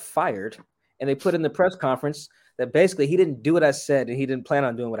offense got fired. And they put in the press conference that basically he didn't do what I said and he didn't plan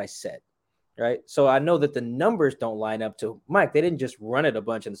on doing what I said. Right. So I know that the numbers don't line up to Mike. They didn't just run it a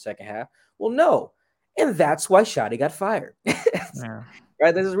bunch in the second half. Well, no. And that's why Shotty got fired. Yeah.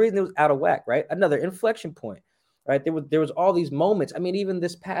 Right. There's a reason it was out of whack. Right. Another inflection point. Right. There was all these moments. I mean, even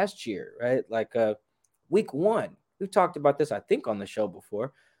this past year, right? Like week 1, we've talked about this, I think, on the show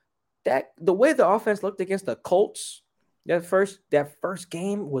before, that the way the offense looked against the Colts, that first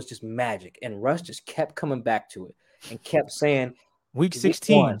game was just magic. And Russ just kept coming back to it and kept saying, Week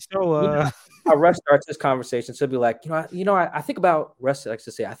 16. So how Russ starts this conversation. So he'll be like, I think about, Russ likes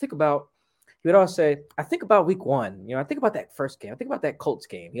to say, he would always say, I think about week 1. I think about that first game. I think about that Colts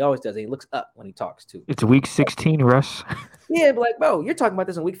game. He always does. He looks up when he talks too. It's week 16, Russ. Yeah, but like, bro, you're talking about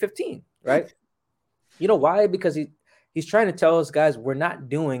this in week 15, right? You know why? Because he's trying to tell us, guys, we're not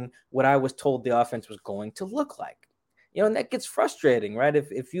doing what I was told the offense was going to look like. And that gets frustrating, right?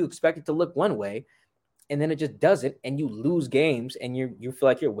 If you expect it to look one way, and then it just doesn't, and you lose games, and you feel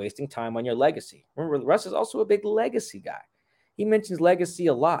like you're wasting time on your legacy. Remember, Russ is also a big legacy guy. He mentions legacy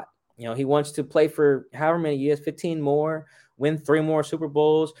a lot. He wants to play for however many years, 15 more, win 3 more Super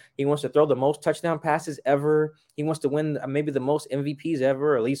Bowls. He wants to throw the most touchdown passes ever. He wants to win maybe the most MVPs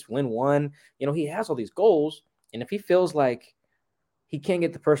ever, or at least win one. He has all these goals, and if he feels like he can't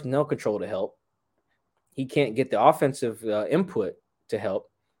get the personnel control to help, he can't get the offensive input to help,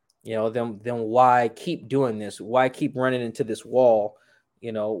 then why keep doing this? Why keep running into this wall?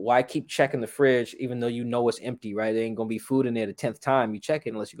 Why keep checking the fridge even though it's empty, right? There ain't going to be food in there the 10th time you check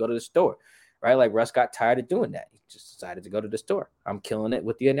it unless you go to the store, right? Like Russ got tired of doing that. He just decided to go to the store. I'm killing it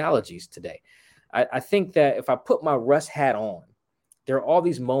with the analogies today. I think that if I put my Russ hat on, there are all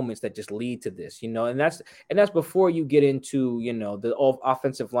these moments that just lead to this, and that's before you get into, the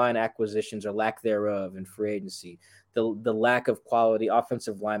offensive line acquisitions or lack thereof in free agency, the lack of quality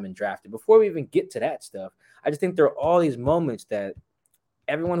offensive linemen drafted. Before we even get to that stuff, I just think there are all these moments that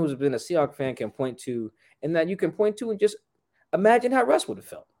everyone who's been a Seahawks fan can point to, and that you can point to and just imagine how Russ would have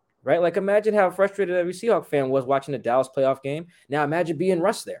felt, right? Like imagine how frustrated every Seahawks fan was watching the Dallas playoff game. Now imagine being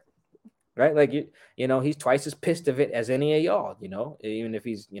Russ there. Right. Like, he's twice as pissed of it as any of y'all, even if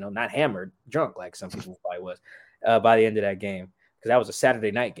he's, not hammered, drunk, like some people probably was by the end of that game. Because that was a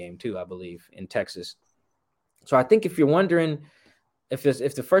Saturday night game, too, I believe, in Texas. So I think if you're wondering if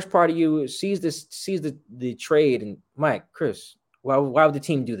the first part of you sees the trade and Mike, Chris, why would the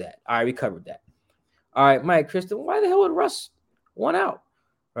team do that? All right, we covered that. All right, Mike, Chris, why the hell would Russ want out?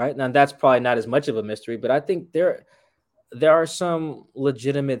 Right. Now, that's probably not as much of a mystery, but I think there are some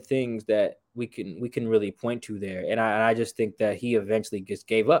legitimate things that we can really point to there. And I just think that he eventually just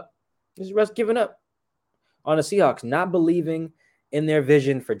gave up. This is Russ giving up on the Seahawks, not believing in their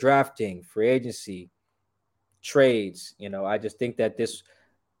vision for drafting, free agency, trades. I just think that this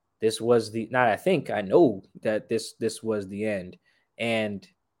was I know that this was the end. And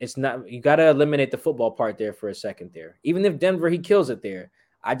it's not, you got to eliminate the football part there for a second there. Even if Denver, he kills it there.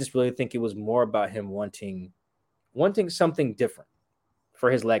 I just really think it was more about him wanting something different for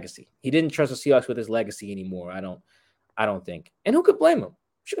his legacy. He didn't trust the Seahawks with his legacy anymore. I don't think. And who could blame him?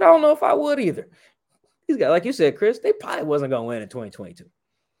 Shoot, I don't know if I would either. These guys, like you said, Chris, they probably wasn't going to win in 2022.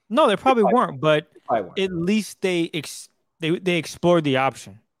 No, they probably weren't, but at least they explored the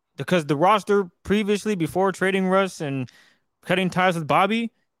option. Because the roster previously, before trading Russ and cutting ties with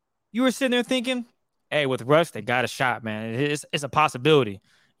Bobby, you were sitting there thinking, hey, with Russ, they got a shot, man. It's a possibility.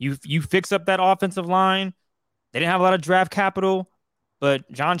 You fix up that offensive line. They didn't have a lot of draft capital, but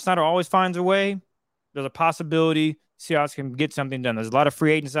John Schneider always finds a way. There's a possibility Seahawks can get something done. There's a lot of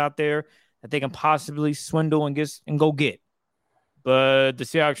free agents out there that they can possibly swindle and go get. But the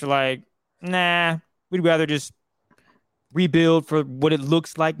Seahawks are like, nah, we'd rather just rebuild for what it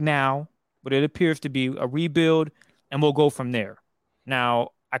looks like now, what it appears to be a rebuild, and we'll go from there. Now,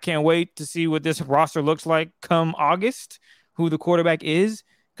 I can't wait to see what this roster looks like come August, who the quarterback is,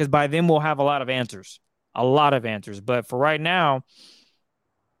 because by then we'll have a lot of answers. But for right now,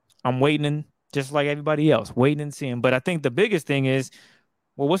 I'm waiting, just like everybody else, waiting and seeing. But I think the biggest thing is,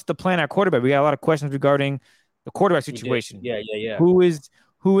 well, what's the plan at quarterback? We got a lot of questions regarding the quarterback situation. Yeah. Who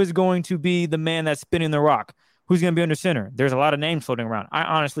is going to be the man that's spinning the rock? Who's going to be under center? There's a lot of names floating around. I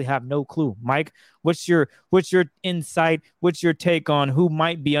honestly have no clue. Mike, what's your insight? What's your take on who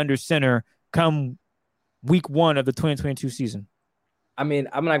might be under center come week 1 of the 2022 season? I mean,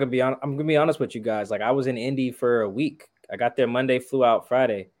 I'm going to be honest with you guys. Like, I was in Indy for a week. I got there Monday, flew out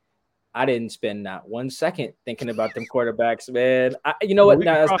Friday. I didn't spend not 1 second thinking about them quarterbacks, man. You know what?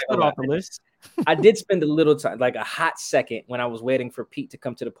 Now, off the list. I did spend a little time, like a hot second, when I was waiting for Pete to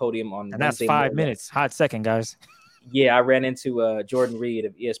come to the podium on. And that's Wednesday 5 minutes. Hot second, guys. Yeah, I ran into Jordan Reed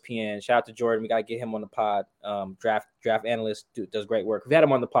of ESPN. Shout out to Jordan. We got to get him on the pod. Draft analyst, does great work. We had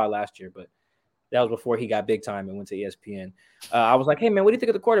him on the pod last year, but that was before he got big time and went to ESPN. I was like, hey, man, what do you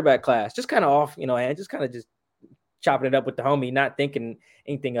think of the quarterback class? Just kind of off, and just kind of just chopping it up with the homie, not thinking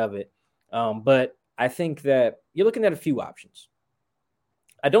anything of it. But I think that you're looking at a few options.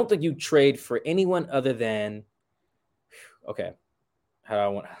 I don't think you trade for anyone other than, okay,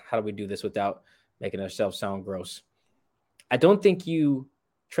 how do we do this without making ourselves sound gross? I don't think you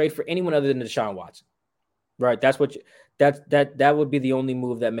trade for anyone other than Deshaun Watson. Right. That would be the only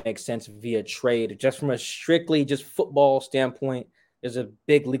move that makes sense via trade. Just from a strictly just football standpoint, there's a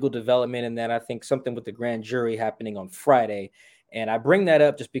big legal development in that. I think something with the grand jury happening on Friday. And I bring that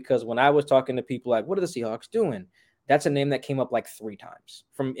up just because when I was talking to people like, what are the Seahawks doing? That's a name that came up like 3 times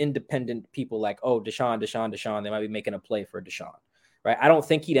from independent people like, oh, Deshaun. They might be making a play for Deshaun. Right. I don't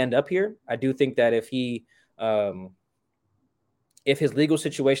think he'd end up here. I do think that if his legal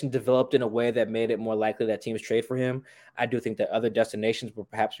situation developed in a way that made it more likely that teams trade for him, I do think that other destinations would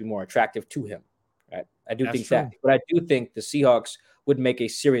perhaps be more attractive to him. Right. I do think that. But I do think the Seahawks would make a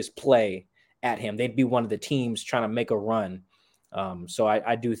serious play at him. They'd be one of the teams trying to make a run. So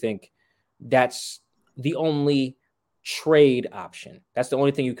I do think that's the only trade option. That's the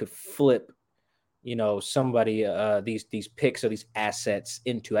only thing you could flip, somebody, these picks or these assets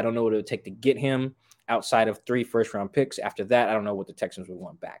into. I don't know what it would take to get him outside of 3 first-round picks. After that, I don't know what the Texans would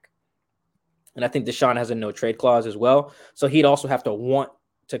want back. And I think Deshaun has a no-trade clause as well. So he'd also have to want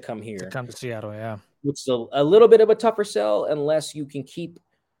to come here. Come to Seattle, yeah. Which is a little bit of a tougher sell unless you can keep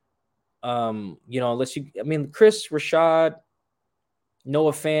Unless Chris, Rashad,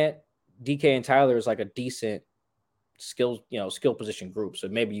 Noah Fant, DK, and Tyler is like a decent skill position group. So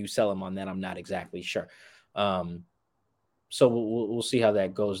maybe you sell them on that. I'm not exactly sure. So we'll see how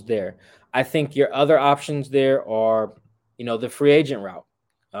that goes there. I think your other options there are, the free agent route.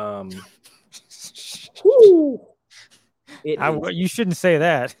 You shouldn't say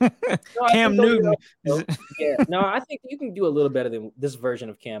that. No, Cam Newton. I think you can do a little better than this version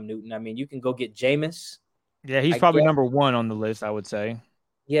of Cam Newton. I mean, you can go get Jameis. Yeah, he's probably number one on the list, I would say.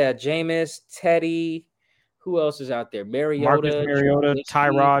 Yeah, Jameis, Teddy. Who else is out there? Mariota,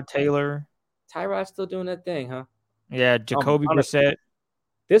 Tyrod Taylor. Tyrod's still doing that thing, huh? Yeah, Jacoby Brissett.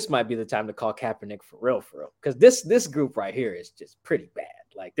 This might be the time to call Kaepernick for real. Because this group right here is just pretty bad.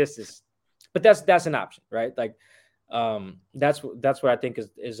 Like but that's an option, right? Like, that's what I think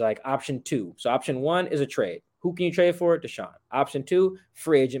is like option 2. So option 1 is a trade. Who can you trade for? Deshaun. Option 2,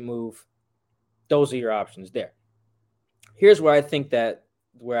 free agent move. Those are your options there. Here's where I think the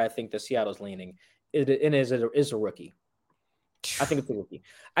Seattle's leaning. It is a rookie. I think it's a rookie.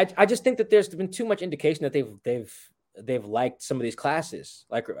 I just think that there's been too much indication that they've liked some of these classes.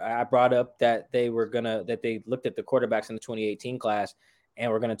 Like I brought up that they looked at the quarterbacks in the 2018 class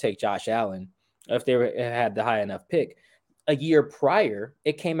and were gonna take Josh Allen if they had the high enough pick. A year prior,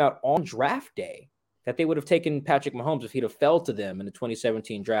 it came out on draft day that they would have taken Patrick Mahomes if he'd have fell to them in the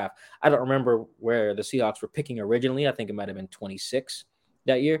 2017 draft. I don't remember where the Seahawks were picking originally. I think it might have been 26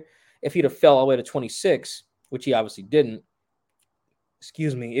 that year. If he'd have fell all the way to 26, which he obviously didn't,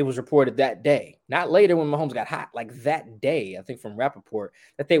 it was reported that day, not later when Mahomes got hot, like that day, I think from Rappaport,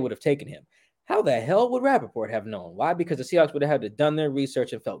 that they would have taken him. How the hell would Rappaport have known? Why? Because the Seahawks would have had to done their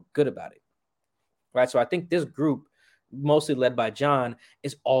research and felt good about it. Right. So I think this group, mostly led by John,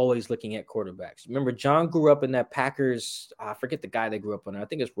 is always looking at quarterbacks. Remember, John grew up in that Packers. I forget the guy they grew up on. I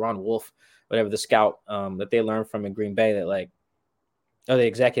think it's Ron Wolf, whatever, the scout that they learned from in Green Bay the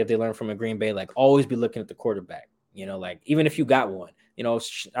executive they learned from in Green Bay, like always be looking at the quarterback, like even if you got one,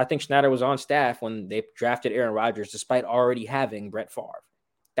 I think Schneider was on staff when they drafted Aaron Rodgers, despite already having Brett Favre.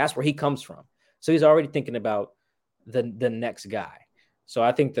 That's where he comes from. So he's already thinking about the next guy. So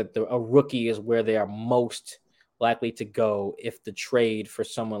I think that a rookie is where they are most likely to go if the trade for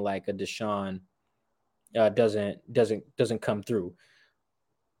someone like a Deshaun doesn't come through.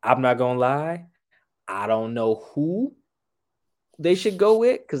 I'm not gonna lie, I don't know who they should go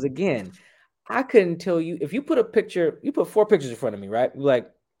with, because again, I couldn't tell you. If you put 4 pictures in front of me, right? Like,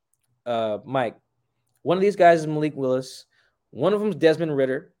 Mike, one of these guys is Malik Willis, one of them is Desmond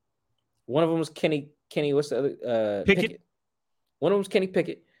Ridder, one of them is Kenny. What's the other? Pickett. One of them's Kenny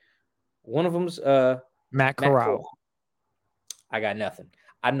Pickett. One of them's Matt Corral. I got nothing.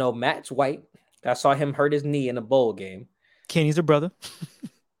 I know Matt's white. I saw him hurt his knee in a bowl game. Kenny's a brother.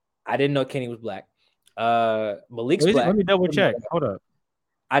 I didn't know Kenny was black. Malik's black. Let me double check. Hold up.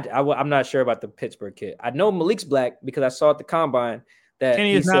 I'm not sure about the Pittsburgh kid. I know Malik's black because I saw at the combine that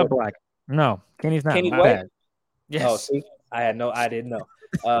Kenny is not black. No, Kenny's not. Kenny white? Yes. Oh, see, I didn't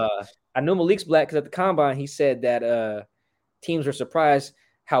know. I know Malik's black because at the combine he said that teams were surprised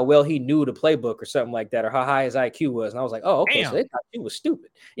how well he knew the playbook or something like that, or how high his IQ was. And I was like, oh, okay. Damn. So they thought he was stupid.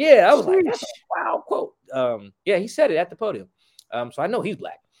 Yeah, I was like, that's a wow quote. Yeah, he said it at the podium. So I know he's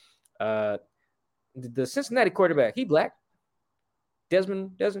black. The Cincinnati quarterback, he black.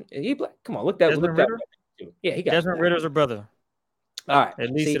 Desmond, he black. Come on, look that. Desmond Ridder? Yeah, he got Desmond Ridder's a brother. All right.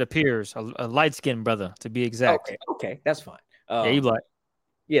 At least it appears a light-skinned brother, to be exact. Okay, that's fine. Yeah, he black.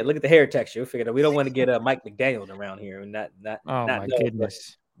 Yeah, look at the hair texture. We figured out we don't want to get Mike McDaniel around here and not. Oh my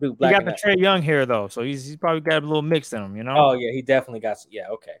goodness. He got the Trae Young hair though, so he's probably got a little mix in him, you know. Oh yeah, he definitely got. Yeah,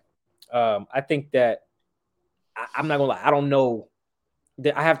 okay. I think that I'm not gonna lie. I don't know.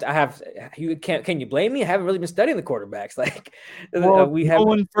 I have. You can you blame me? I haven't really been studying the quarterbacks. Like no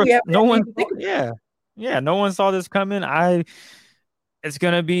one. Yeah. No one saw this coming. It's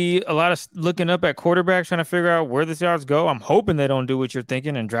going to be a lot of looking up at quarterbacks, trying to figure out where the Seahawks go. I'm hoping they don't do what you're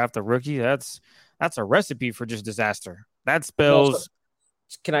thinking and draft a rookie. That's a recipe for just disaster. That spells.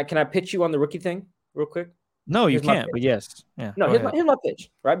 Can I pitch you on the rookie thing real quick? No, you can't. But yes, yeah. No, here's my pitch,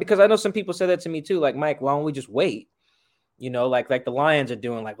 right? Because I know some people said that to me too. Like, Mike, why don't we just wait? Like the Lions are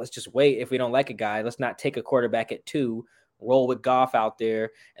doing. Like, let's just wait. If we don't like a guy, let's not take a quarterback at 2, roll with Goff out there,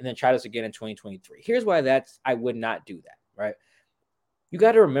 and then try this again in 2023. Here's why I would not do that, right? You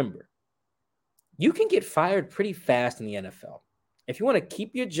got to remember, you can get fired pretty fast in the NFL. If you want to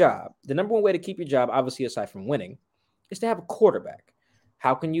keep your job, the number one way to keep your job, obviously aside from winning, is to have a quarterback.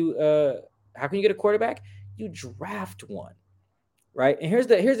 How can you get a quarterback? You draft one, right? And here's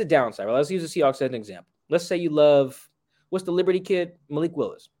the downside. Well, let's use the Seahawks as an example. Let's say you love, what's the Liberty kid? Malik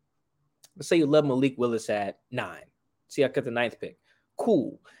Willis. Let's say you love Malik Willis at 9. See, I got the 9th pick.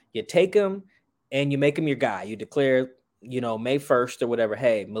 Cool. You take him and you make him your guy. You declare, May 1st or whatever.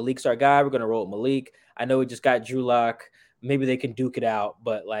 Hey, Malik's our guy. We're going to roll with Malik. I know we just got Drew Lock. Maybe they can duke it out,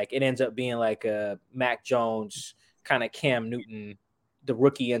 but like it ends up being like a Mac Jones kind of Cam Newton. The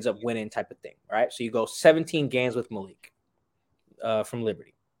rookie ends up winning type of thing. Right. So you go 17 games with Malik from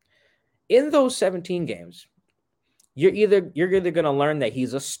Liberty. In those 17 games, you're either going to learn that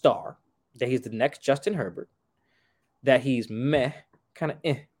he's a star, that he's the next Justin Herbert, that he's meh, kind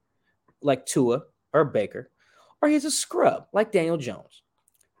of like Tua or Baker, or he's a scrub like Daniel Jones.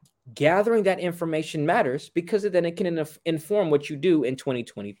 Gathering that information matters because then it can inform what you do in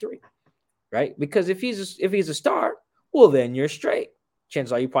 2023, right? Because if he's a star, well, then you're straight.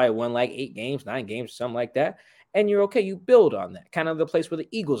 Chances are you probably won like 8 games, 9 games, something like that, and you're okay. You build on that, kind of the place where the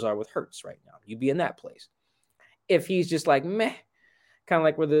Eagles are with Hurts right now. You'd be in that place. If he's just like meh, kind of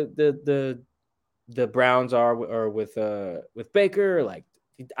like where the Browns are or with Baker, like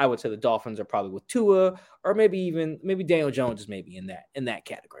I would say the Dolphins are probably with Tua, or maybe Daniel Jones is maybe in that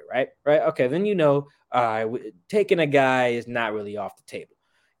category, right? Okay, then taking a guy is not really off the table.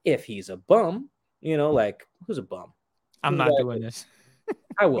 If he's a bum, like who's a bum? I'm not doing this.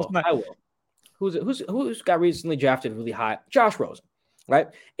 I will. Who's got recently drafted really high? Josh Rosen, right?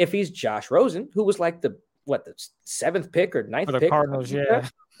 If he's Josh Rosen, who was like the 7th pick or 9th for the pick, Cardinals, yeah.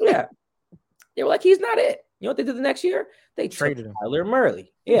 They were like, he's not it. You know what they did the next year? They traded him. Kyler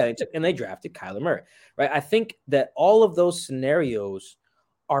Murray. Yeah, they drafted Kyler Murray. Right. I think that all of those scenarios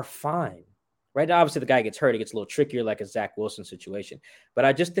are fine. Right. Now, obviously, the guy gets hurt. It gets a little trickier, like a Zach Wilson situation. But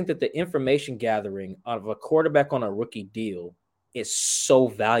I just think that the information gathering of a quarterback on a rookie deal is so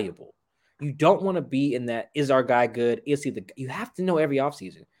valuable. You don't want to be in that, is our guy good? You have to know every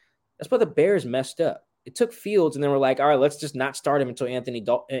offseason. That's why the Bears messed up. It took Fields, and then we're like, all right, let's just not start him until Andy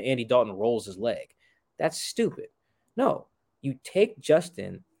Dalton rolls his leg. That's stupid. No, you take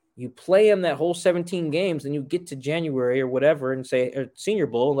Justin, you play him that whole 17 games, and you get to January or whatever and say, or Senior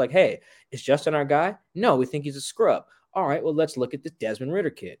Bowl, like, hey, is Justin our guy? No, we think he's a scrub. All right, well, let's look at this Desmond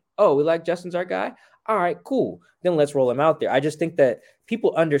Ridder kid. Oh, we like Justin's our guy? All right, cool. Then let's roll him out there. I just think that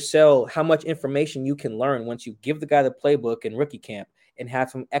people undersell how much information you can learn once you give the guy the playbook in rookie camp and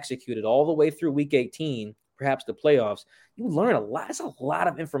have him executed all the way through week 18, perhaps the playoffs. You learn a lot. It's a lot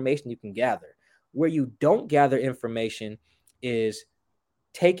of information you can gather. Where you don't gather information is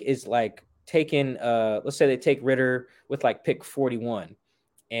taking, let's say they take Ridder with like pick 41,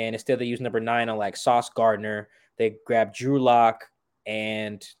 and instead they use number 9 on like Sauce Gardner, they grab Drew Lock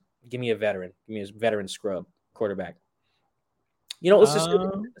and give me a veteran scrub quarterback. Let's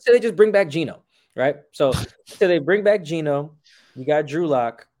say they just bring back Geno, right? So they bring back Geno. You got Drew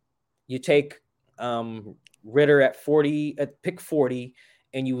Lock. You take Ridder at pick 40,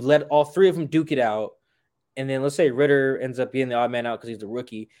 and you let all 3 of them duke it out. And then let's say Ridder ends up being the odd man out because he's the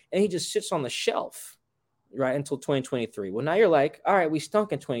rookie, and he just sits on the shelf, right, until 2023. Well, now you're like, all right, we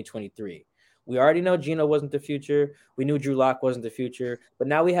stunk in 2023. We already know Geno wasn't the future. We knew Drew Lock wasn't the future. But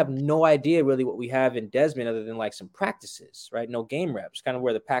now we have no idea really what we have in Desmond other than like some practices, right? No game reps, kind of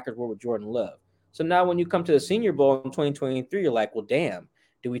where the Packers were with Jordan Love. So now when you come to the Senior Bowl in 2023, you're like, well, damn,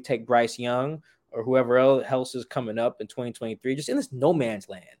 do we take Bryce Young or whoever else is coming up in 2023, just in this no man's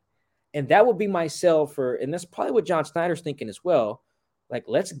land? And that would be my sell and that's probably what John Snyder's thinking as well. Like,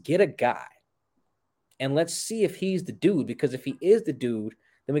 let's get a guy and let's see if he's the dude, because if he is the dude,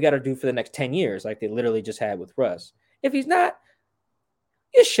 then we got to do for the next 10 years, like they literally just had with Russ. If he's not,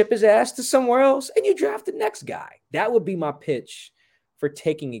 you ship his ass to somewhere else and you draft the next guy. That would be my pitch for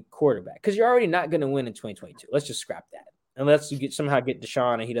taking a quarterback, because you're already not going to win in 2022. Let's just scrap that. Unless you somehow get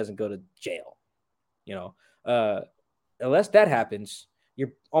Deshaun and he doesn't go to jail. Unless that happens,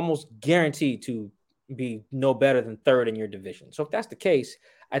 you're almost guaranteed to be no better than 3rd in your division. So if that's the case,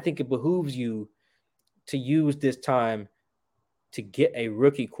 I think it behooves you to use this time to get a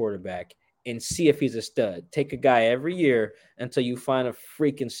rookie quarterback and see if he's a stud. Take a guy every year until you find a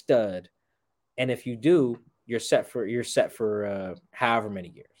freaking stud. And if you do, you're set for however many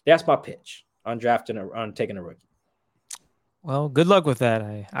years. That's my pitch on taking a rookie. Well, good luck with that.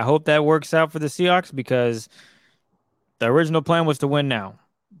 I hope that works out for the Seahawks, because the original plan was to win now.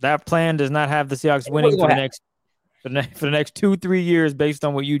 That plan does not have the Seahawks winning for the next 2-3 years based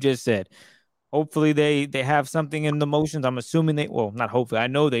on what you just said. Hopefully they have something in the motions. I'm assuming not hopefully, I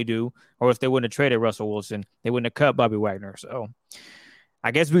know they do. Or if they wouldn't have traded Russell Wilson, they wouldn't have cut Bobby Wagner. So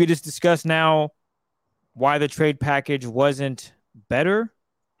I guess we could just discuss now why the trade package wasn't better.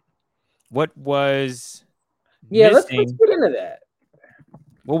 What was missing? Let's get into that.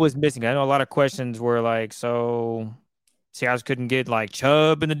 What was missing? I know a lot of questions were like, so Seahawks couldn't get like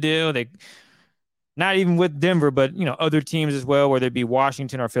Chubb in the deal. They not even with Denver, but other teams as well, whether it be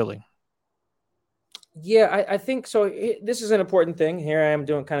Washington or Philly. Yeah, I think so. This is an important thing. Here I am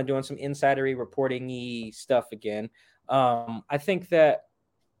doing some insidery reporting-y stuff again. I think that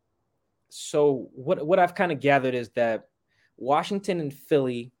what I've kind of gathered is that Washington and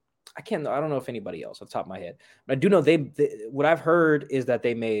Philly, I don't know if anybody else off the top of my head, but I do know what I've heard is that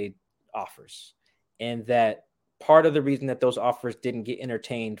they made offers, and that part of the reason that those offers didn't get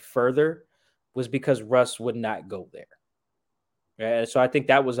entertained further was because Russ would not go there. Right? So I think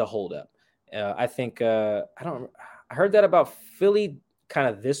that was a holdup. I think I heard that about Philly kind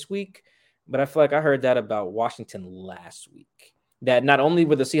of this week, but I feel like I heard that about Washington last week. That not only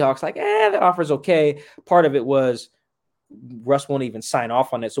were the Seahawks like, that offer's okay. Part of it was Russ won't even sign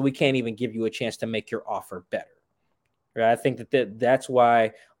off on it, so we can't even give you a chance to make your offer better. Right? I think that's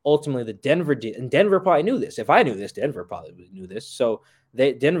why ultimately the Denver did, and Denver probably knew this. If I knew this, Denver probably knew this. So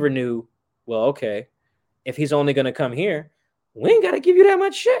Denver knew, well, okay, if he's only going to come here, we ain't got to give you that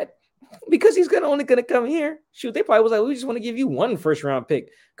much shit. Because he's only going to come here. Shoot, they probably was like, we just want to give you one first-round pick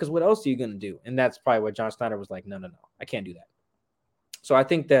because what else are you going to do? And that's probably what John Schneider was like, no, I can't do that. So I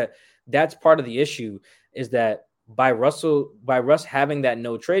think that's part of the issue is that by Russ having that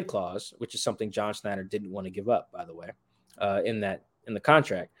no trade clause, which is something John Schneider didn't want to give up, by the way, in the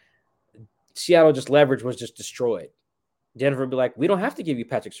contract, Seattle leverage was just destroyed. Denver would be like, we don't have to give you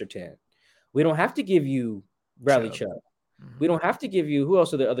Patrick Surtain. We don't have to give you Bradley Chubb. We don't have to give you – who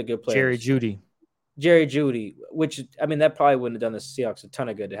else are the other good players? Jerry Jeudy, which, I mean, that probably wouldn't have done the Seahawks a ton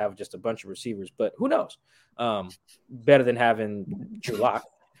of good to have just a bunch of receivers, but who knows? Better than having Drew Lock.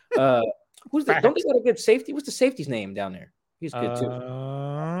 Don't they got a good safety? What's the safety's name down there? He's good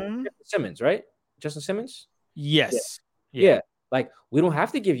too. Simmons, right? Justin Simmons? Yes. Yeah. Like, we don't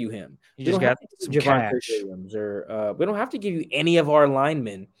have to give you him. You just got some cash. Williams, or we don't have to give you any of our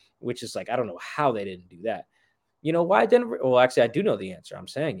linemen, which is like, I don't know how they didn't do that. You know why Denver? Well, actually, I do know the answer. I'm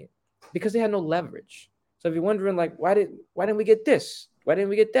saying it because they had no leverage. So if you're wondering, like, why didn't we get this? Why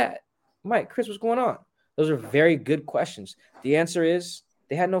didn't we get that? Mike, Chris, what's going on? Those are very good questions. The answer is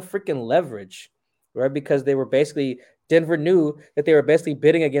they had no freaking leverage, right? Because Denver knew that they were basically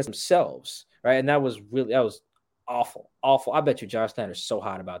bidding against themselves, right? And that was awful. I bet you John Snyder's so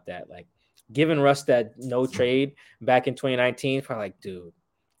hot about that. Like, giving Russ that no trade back in 2019, probably like, dude,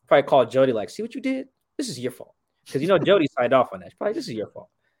 probably called Jody like, see what you did? This is your fault. Because, Jody signed off on that. Probably, this is your fault.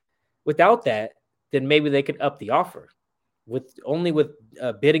 Without that, then maybe they could up the offer. With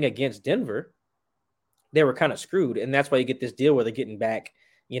bidding against Denver, they were kind of screwed. And that's why you get this deal where they're getting back,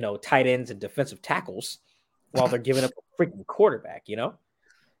 tight ends and defensive tackles while they're giving up a freaking quarterback,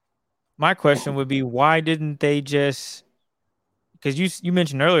 My question would be, why didn't they just – because you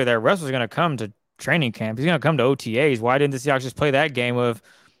mentioned earlier that Russ was going to come to training camp. He's going to come to OTAs. Why didn't the Seahawks just play that game of,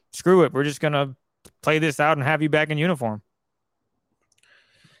 screw it, we're just going to play this out and have you back in uniform?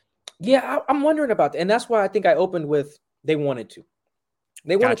 Yeah, I'm wondering about that. And that's why I think I opened with they wanted to.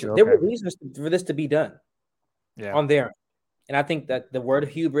 They wanted to. There were reasons for this to be done on their end. And I think that the word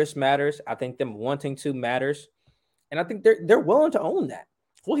hubris matters. I think them wanting to matters. And I think they're willing to own that.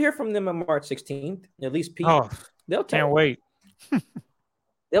 We'll hear from them on March 16th, at least Pete. Oh, they'll tell can't us. Wait.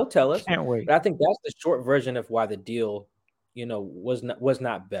 They'll tell us. Can't wait. But I think that's the short version of why the deal, was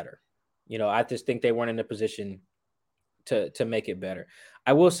not better. I just think they weren't in a position to make it better.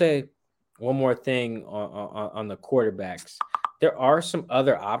 I will say one more thing on the quarterbacks. There are some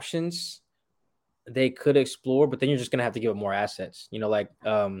other options they could explore, but then you're just going to have to give them more assets. We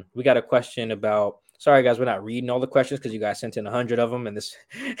got a question about, sorry guys, we're not reading all the questions because you guys sent in 100 of them and this,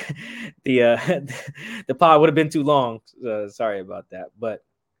 the pod would have been too long. Sorry about that. But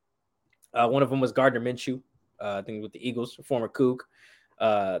one of them was Gardner Minshew, I think with the Eagles, former Coug.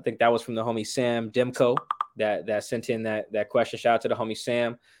 I think that was from the homie Sam Demko that sent in that question. Shout out to the homie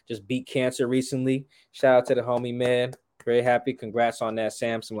Sam. Just beat cancer recently. Shout out to the homie, man. Very happy. Congrats on that,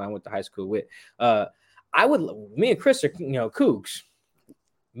 Sam. Someone I went to high school with. Me and Chris are, Cougs.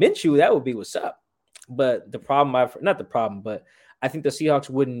 Minshew, that would be what's up. But but I think the Seahawks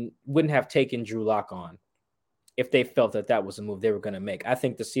wouldn't have taken Drew Lock on if they felt that was a move they were going to make. I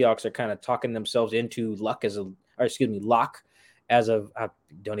think the Seahawks are kind of talking themselves into Lock as of, I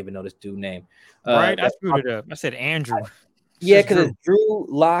don't even know this dude's name. Right, I screwed it up. I said Andrew. Yeah, because it's Drew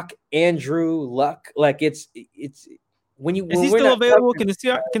Lock, Andrew Luck. Like it's when you. Is he still available? Can the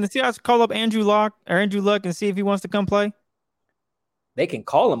Seahawks call up Andrew Luck and see if he wants to come play? They can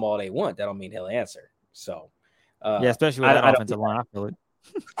call him all they want. That don't mean he'll answer. So, especially with that offensive line, I feel it.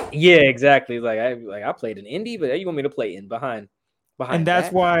 Yeah, exactly. I played in Indy, but you want me to play in behind. And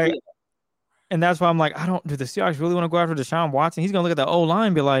that's why. And that's why I'm like, do the Seahawks really want to go after Deshaun Watson? He's gonna look at the O-line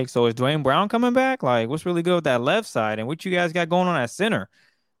and be like, so is Dwayne Brown coming back? Like, what's really good with that left side? And what you guys got going on at center?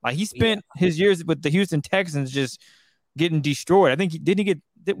 Like, he spent his years with the Houston Texans just getting destroyed. I think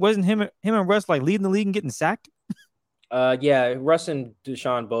wasn't him and Russ like leading the league and getting sacked? Yeah, Russ and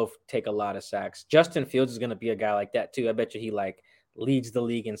Deshaun both take a lot of sacks. Justin Fields is going to be a guy like that too. I bet you he like leads the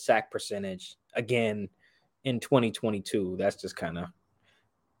league in sack percentage again in 2022. That's just kind of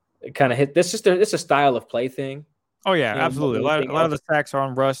hit. It's a style of play thing. Oh yeah, absolutely. A lot of the sacks are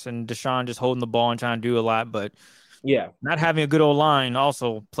on Russ and Deshaun just holding the ball and trying to do a lot, but yeah, not having a good old line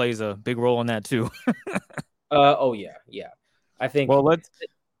also plays a big role in that too. Oh yeah. I think. Well,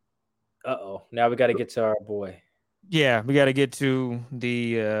 now we got to get to our boy. Yeah, we got to get to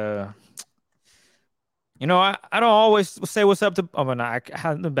the. I don't always say what's up to.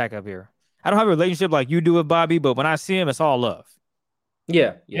 Let me back up here. I don't have a relationship like you do with Bobby, but when I see him, it's all love.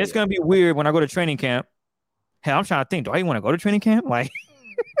 Yeah. It's gonna be weird when I go to training camp. Hey, I'm trying to think. Do I even want to go to training camp? Like,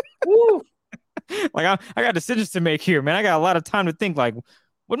 like I got decisions to make here, man. I got a lot of time to think. Like,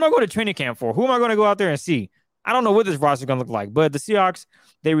 what am I going to training camp for? Who am I going to go out there and see? I don't know what this roster is going to look like. But the Seahawks,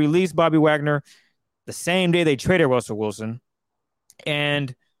 they released Bobby Wagner the same day they traded Russell Wilson,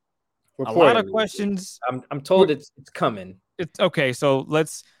 and a lot of questions. I'm told it's coming. It's okay. So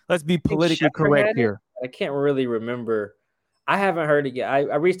let's be politically correct here. I can't really remember. I haven't heard it yet.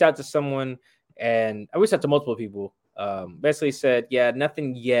 I reached out to someone, and I reached out to multiple people. Basically said, yeah,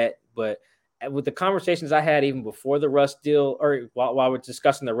 nothing yet. But with the conversations I had even before the Russ deal, or while we're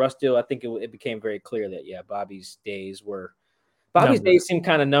discussing the Russ deal, I think it became very clear that Bobby's days seemed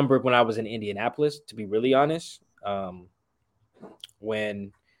kind of numbered when I was in Indianapolis. To be really honest,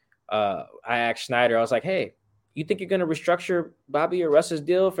 when I asked Schneider, I was like, hey, you think you're going to restructure Bobby or Russ's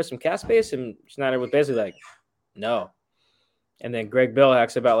deal for some cap space? And Schneider was basically like, no. And then Greg Bell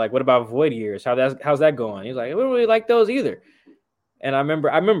asked about like, what about void years? How's that going? He's like, we don't really like those either. And I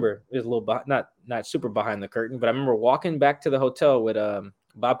remember it was a little not super behind the curtain, but I remember walking back to the hotel with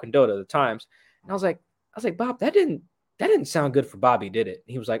Bob Condotta, the Times, and I was like, Bob, that didn't sound good for Bobby, did it?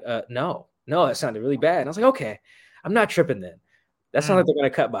 And he was like, no, that sounded really bad. And I was like, okay, I'm not tripping then. That sounds like they're gonna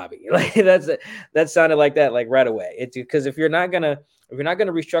cut Bobby. Like that sounded like that, like right away. It's because if you're not gonna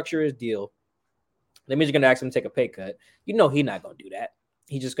restructure his deal, that means you're gonna ask him to take a pay cut. He's not gonna do that.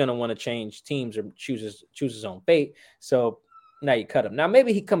 He's just gonna want to change teams or choose his own fate. So now you cut him. Now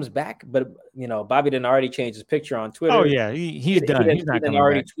maybe he comes back, but Bobby didn't already change his picture on Twitter. Oh yeah, he's done. He's not coming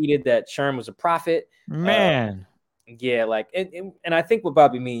already back. Tweeted that Sherm was a prophet. Man, yeah, like and I think what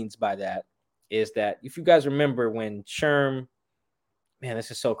Bobby means by that is that if you guys remember when Sherm. Man,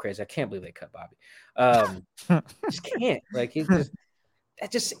 this is so crazy. I can't believe they cut Bobby. Just can't. Like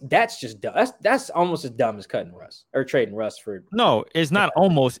that's just dumb. That's almost as dumb as cutting Russ or trading Russ for. No, it's not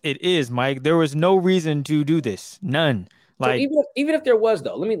almost. It is, Mike. There was no reason to do this. None. Like so even if there was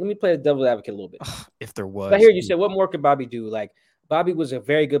though, let me play the devil's advocate a little bit. If there was, I hear you say, what more could Bobby do? Like Bobby was a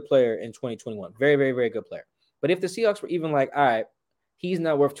very good player in 2021, very very very good player. But if the Seahawks were even like, all right, he's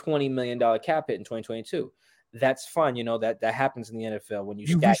not worth $20 million cap hit in 2022. That's fun, that happens in the NFL when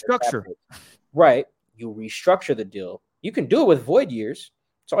you restructure. Right, you restructure the deal. You can do it with void years.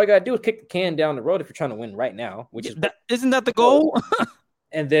 So all you gotta do is kick the can down the road if you're trying to win right now. Isn't that the goal?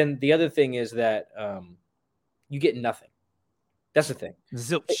 And then the other thing is that you get nothing. That's the thing.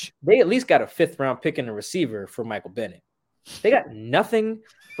 Zilch. They at least got a 5th round pick and a receiver for Michael Bennett. They got nothing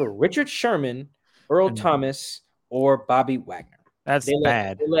for Richard Sherman, Earl Thomas, or Bobby Wagner. That's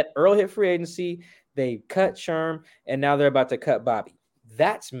bad. They let Earl hit free agency. They cut Sherm, and now they're about to cut Bobby.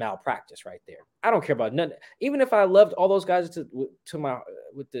 That's malpractice right there. I don't care about none. Even if I loved all those guys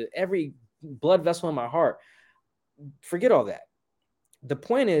with every blood vessel in my heart, forget all that. The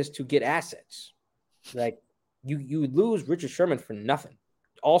point is to get assets. Like you lose Richard Sherman for nothing.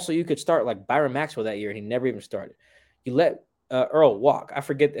 Also, you could start like Byron Maxwell that year, and he never even started. You let Earl walk. I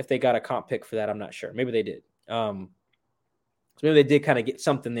forget if they got a comp pick for that. I'm not sure. Maybe they did. So maybe they did kind of get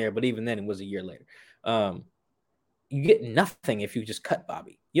something there, but even then it was a year later. You get nothing if you just cut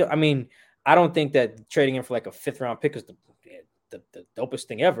Bobby. I mean, I don't think that trading him for like a 5th round pick is the dopest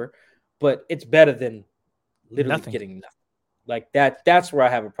thing ever, but it's better than literally getting nothing. Like that's where I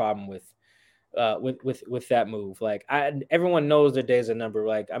have a problem with that move. Like everyone knows their days are numbered.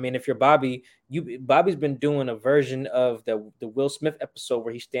 Like, I mean, if you're Bobby, Bobby's been doing a version of the Will Smith episode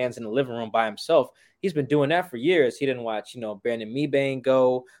where he stands in the living room by himself. He's been doing that for years. He didn't watch, Brandon Mebane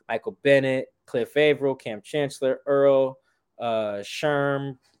go, Michael Bennett, Cliff Averill, Cam Chancellor, Earl,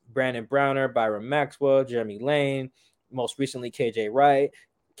 Sherm, Brandon Browner, Byron Maxwell, Jeremy Lane, most recently KJ Wright,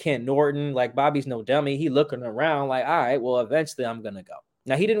 Ken Norton. Like, Bobby's no dummy. He looking around like, all right, well, eventually I'm gonna go.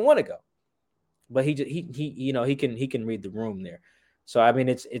 Now, he didn't want to go. but he he can read the room there. So I mean,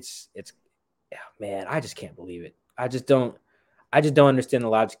 it's man, I just can't believe it. I just don't understand the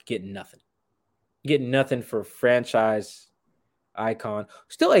logic getting nothing for franchise icon,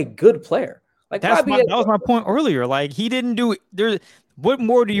 still a good player. Like that was my point earlier. Like he didn't do there. What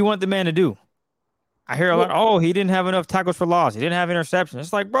more do you want the man to do? I hear a lot. Oh, he didn't have enough tackles for loss. He didn't have interceptions.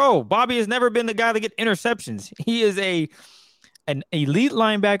 It's like, bro, Bobby has never been the guy to get interceptions. He is an elite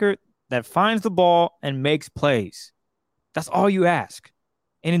linebacker that finds the ball and makes plays. That's all you ask.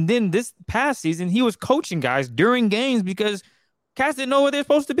 And then this past season, he was coaching guys during games because cats didn't know where they're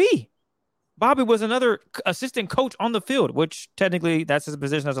supposed to be. Bobby was another assistant coach on the field, which technically that's his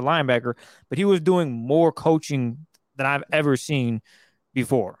position as a linebacker, but he was doing more coaching than I've ever seen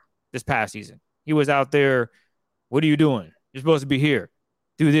before this past season. He was out there, what are you doing? You're supposed to be here.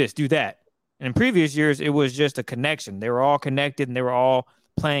 Do this, do that. And in previous years, it was just a connection. They were all connected and they were all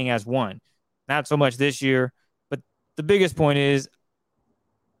playing as one. Not so much this year, but the biggest point is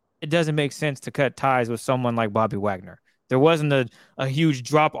it doesn't make sense to cut ties with someone like Bobby Wagner. There wasn't a huge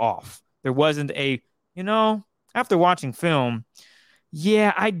drop-off. There wasn't after watching film,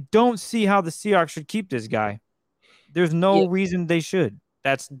 I don't see how the Seahawks should keep this guy. There's no reason they should.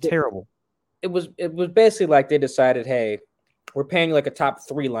 That's terrible. It was basically like they decided, hey, we're paying like a top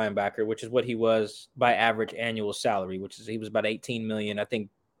 3 linebacker, which is what he was by average annual salary, he was about $18 million. I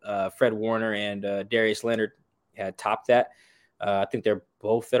think Fred Warner and Darius Leonard had topped that. I think they're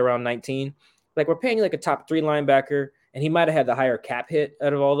both at around 19. Like we're paying like a top 3 linebacker, and he might have had the higher cap hit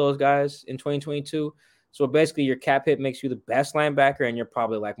out of all those guys in 2022. So basically your cap hit makes you the best linebacker, and you're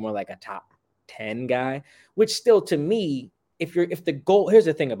probably like more like a top 10 guy, which still to me, if the goal, here's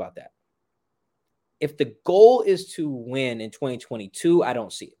the thing about that. If the goal is to win in 2022, I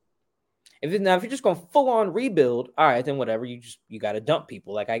don't see it. If you're just going full on rebuild, all right, then whatever. You got to dump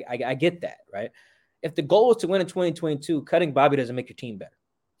people. Like I get that, right? If the goal is to win in 2022, cutting Bobby doesn't make your team better.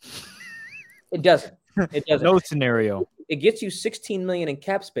 It doesn't. It doesn't. No scenario. It gets you $16 million in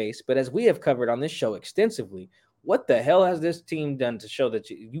cap space, but as we have covered on this show extensively, what the hell has this team done to show that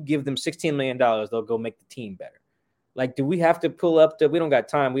you give them $16 million, they'll go make the team better? Like, do we have to pull up we don't got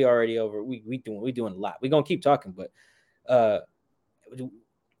time. We already over. We doing a lot. We're going to keep talking, but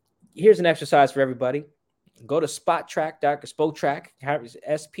here's an exercise for everybody. Go to Spotrac,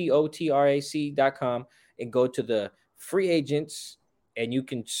 SPOTRAC.com, and go to the free agents, and you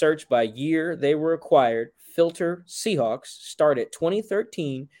can search by year they were acquired. Filter Seahawks, start at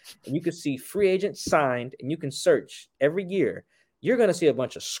 2013, and you can see free agents signed, and you can search every year. You're going to see a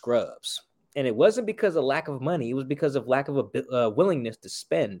bunch of scrubs. And it wasn't because of lack of money. It was because of lack of a willingness to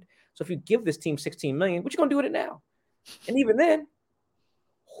spend. So if you give this team $16 million, what you going to do with it now? And even then,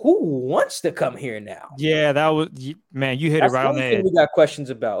 who wants to come here now? Yeah, that was, man, you hit it right on the head. We got questions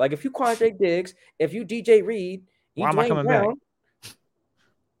about. Like if you Quandre Diggs, if you DJ Reed, why am I coming back?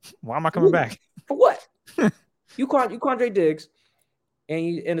 Why am I coming back? For what? you Quandre Diggs,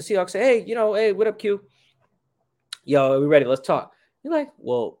 and the Seahawks say, hey, what up, Q? Yo, are we ready? Let's talk. You're like,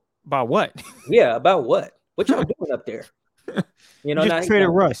 well, about what? Yeah, about what? What y'all doing up there? You just traded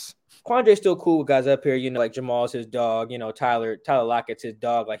Russ. Quandre's still cool with guys up here, like Jamal's his dog, Tyler Lockett's his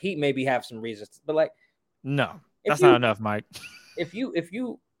dog. Like he maybe have some reasons, but like no, that's not enough, Mike. If you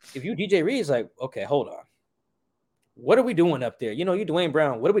DJ Reed's like, okay, hold on. What are we doing up there? You Dwayne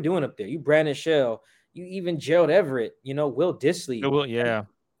Brown. What are we doing up there? You Brandon Shell. You even Gerald Everett. Will Dissly. Yeah.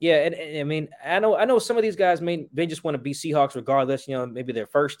 Yeah, and I mean, I know some of these guys may just want to be Seahawks regardless. Maybe their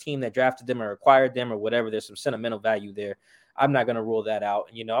first team that drafted them or acquired them or whatever. There's some sentimental value there. I'm not going to rule that out.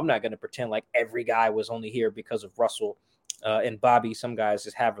 I'm not going to pretend like every guy was only here because of Russell and Bobby. Some guys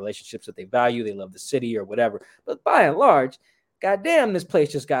just have relationships that they value. They love the city or whatever. But by and large, goddamn, this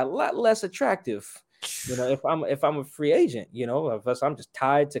place just got a lot less attractive. If I'm a free agent, if I'm just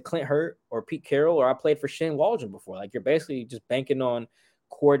tied to Clint Hurt or Pete Carroll, or I played for Shane Waldron before. Like you're basically just banking on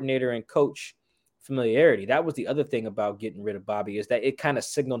coordinator and coach familiarity. That was the other thing about getting rid of Bobby, is that it kind of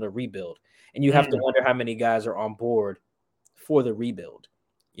signaled a rebuild, and you have to wonder how many guys are on board for the rebuild.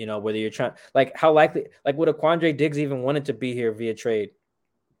 Whether you're trying, like how likely, like would a Quandre Diggs even wanted to be here via trade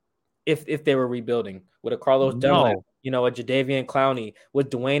if they were rebuilding? Would a Carlos Dunlap, a Jadeveon Clowney,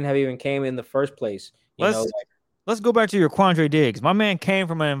 would Dwayne have even came in the first place? Let's go back to your Quandre Diggs. My man came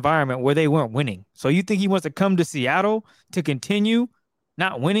from an environment where they weren't winning. So you think he wants to come to Seattle to continue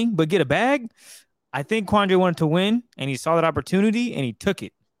not winning, but get a bag? I think Quandre wanted to win, and he saw that opportunity, and he took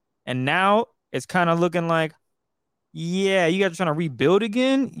it. And now it's kind of looking like, yeah, you guys are trying to rebuild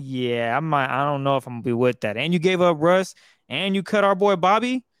again? Yeah, I don't know if I'm going to be with that. And you gave up Russ, and you cut our boy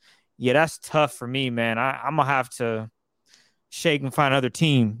Bobby? Yeah, that's tough for me, man. I'm going to have to shake and find another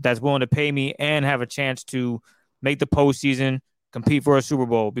team that's willing to pay me and have a chance to make the postseason, compete for a Super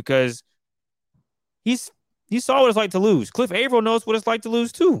Bowl, because he saw what it's like to lose. Cliff Averill knows what it's like to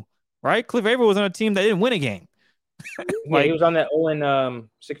lose too, right? Cliff Averill was on a team that didn't win a game. Yeah, he was on that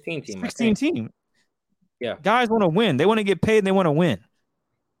 0-16 team. 16 team. Yeah. Guys want to win. They want to get paid and they want to win.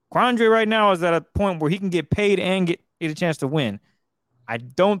 Quandre right now is at a point where he can get paid and get a chance to win. I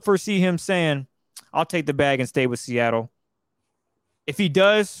don't foresee him saying, I'll take the bag and stay with Seattle. If he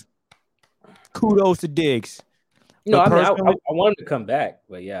does, kudos to Diggs. No, I want him to come back,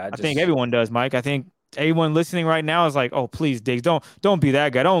 but yeah, I think everyone does, Mike. I think everyone listening right now is like, oh, please, Diggs, don't be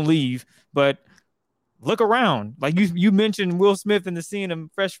that guy. Don't leave. But look around. Like you mentioned Will Smith in the scene of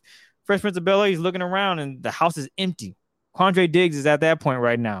Fresh Prince of Bel-Air. He's looking around and the house is empty. Quandre Diggs is at that point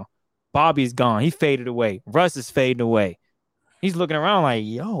right now. Bobby's gone. He faded away. Russ is fading away. He's looking around like,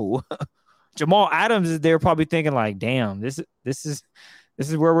 yo. Jamal Adams is there probably thinking like, damn, this is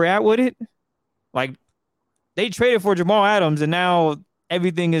where we're at with it. Like, they traded for Jamal Adams and now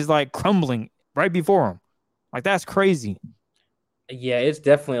everything is like crumbling right before him. Like, that's crazy. Yeah, it's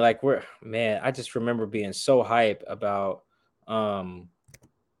definitely like I just remember being so hype about the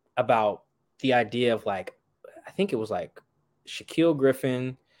idea of like, I think it was like Shaquille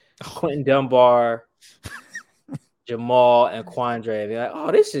Griffin, Quentin Dunbar, Jamal, and Quandre. Be like,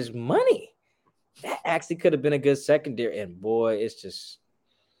 oh, this is money. That actually could have been a good secondary. And boy, it's just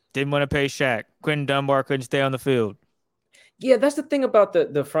didn't want to pay Shaq. Quentin Dunbar couldn't stay on the field. Yeah, that's the thing about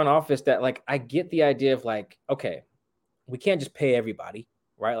the front office, that like I get the idea of like, okay, we can't just pay everybody,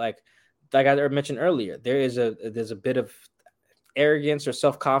 right? Like I mentioned earlier, there's a bit of arrogance or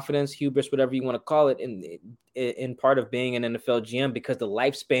self-confidence, hubris, whatever you want to call it, in part of being an NFL GM, because the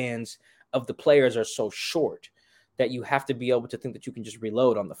lifespans of the players are so short that you have to be able to think that you can just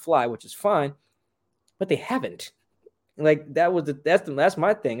reload on the fly, which is fine, but they haven't. Like that's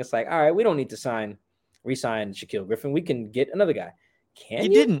my thing. It's like, all right, we don't need to re-sign Shaquille Griffin. We can get another guy. Can you?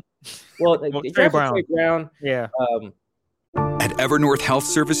 Didn't. Well, Trey Brown. Yeah. At Evernorth Health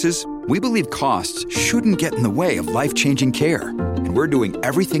Services, we believe costs shouldn't get in the way of life-changing care, and we're doing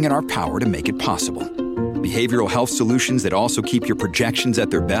everything in our power to make it possible. Behavioral health solutions that also keep your projections at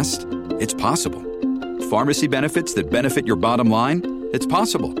their best? It's possible. Pharmacy benefits that benefit your bottom line? It's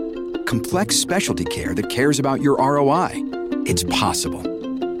possible. Complex specialty care that cares about your ROI? It's possible.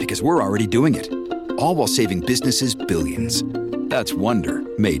 Because we're already doing it. All while saving businesses billions. That's Wonder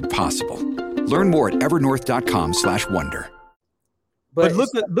made possible. Learn more at evernorth.com/wonder. But look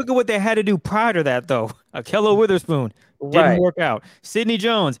at what they had to do prior to that, though. Akello Witherspoon didn't work out. Sidney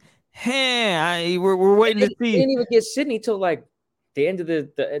Jones, we're waiting to see. They didn't even get Sidney till like the end of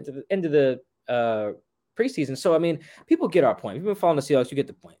the preseason. So I mean, people get our point. If you've been following the Seahawks, you get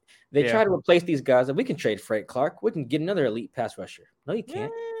the point. They try to replace these guys, and we can trade Frank Clark. We can get another elite pass rusher. No, you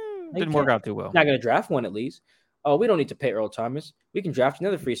can't. Didn't work out too well. Not going to draft one at least. Oh, we don't need to pay Earl Thomas. We can draft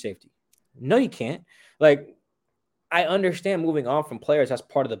another free safety. No, you can't. Like, I understand moving on from players, that's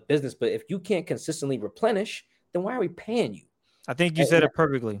part of the business, but if you can't consistently replenish, then why are we paying you? I think you said it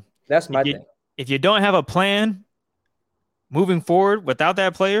perfectly. That's my thing. If you don't have a plan moving forward without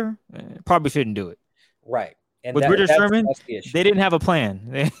that player, probably shouldn't do it. Right. And with Richard Sherman, they didn't have a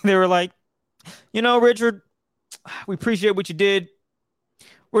plan. They were like, Richard, we appreciate what you did.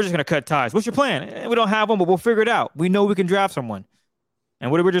 We're just going to cut ties. What's your plan? We don't have one, but we'll figure it out. We know we can draft someone.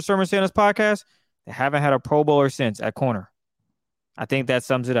 And what did Richard Sherman say on his podcast? They haven't had a Pro Bowler since at corner. I think that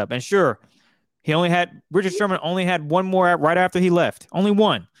sums it up. And sure, Richard Sherman only had one more right after he left. Only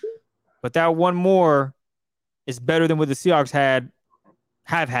one. But that one more is better than what the Seahawks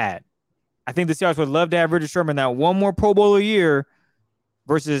have had. I think the Seahawks would love to have Richard Sherman that one more Pro Bowler year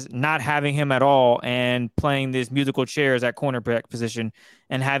versus not having him at all and playing this musical chairs at cornerback position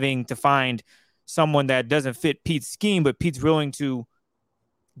and having to find someone that doesn't fit Pete's scheme, but Pete's willing to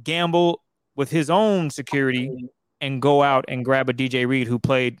gamble with his own security and go out and grab a DJ Reed who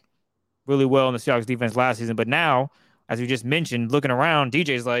played really well in the Seahawks defense last season. But now, as we just mentioned, looking around,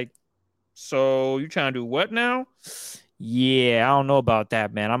 DJ's like, so you trying to do what now? Yeah, I don't know about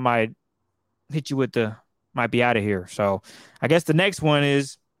that, man. I might hit you with might be out of here. So I guess the next one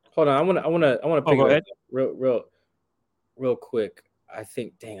is. Hold on. I want to pick it up real quick. I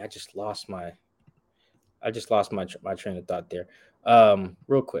think, I just lost my train of thought there.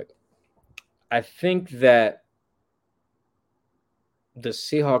 Real quick. I think that the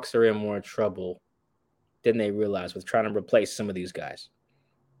Seahawks are in more trouble than they realize with trying to replace some of these guys.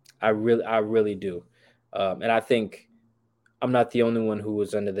 I really do. And I think I'm not the only one who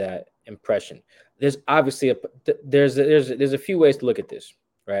was under that impression. There's obviously there's a few ways to look at this,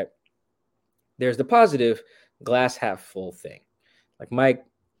 right? There's the positive glass half full thing. Like, Mike,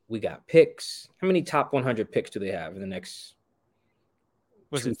 we got picks. How many top 100 picks do they have in the next?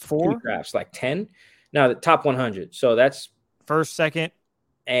 Was it 4 drafts? Like 10? No, the top 100. So that's first, second,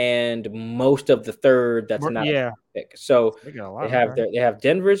 and most of the third. That's not a pick. So they have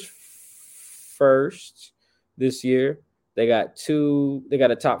Denver's first this year. They got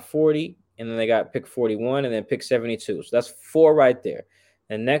a top 40, and then they got pick 41, and then pick 72. So that's 4 right there.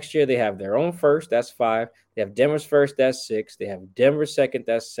 And next year they have their own first, that's 5. They have Denver's first, that's 6. They have Denver's second,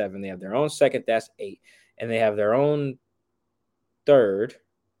 that's 7. They have their own second, that's 8. And they have their own third.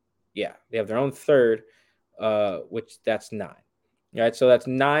 Yeah, they have their own third, which that's 9. All right, so that's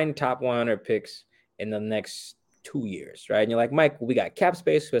 9 top 100 picks in the next 2 years, right? And you're like, Mike, we got cap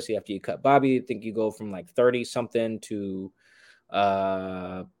space, especially after you cut Bobby. I think you go from like 30 something to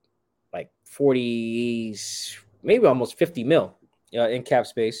like 40, maybe almost 50 mil in cap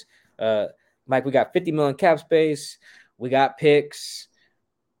space. Mike, we got 50 million cap space. We got picks.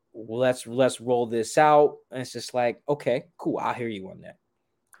 Let's roll this out. And it's just like, okay, cool. I'll hear you on that.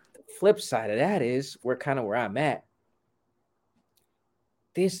 The flip side of that is where I'm at.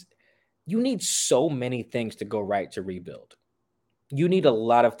 You need so many things to go right to rebuild. You need a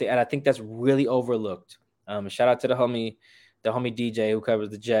lot of things, and I think that's really overlooked. Shout out to the homie DJ who covers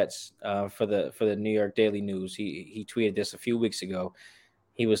the Jets for the New York Daily News. He tweeted this a few weeks ago.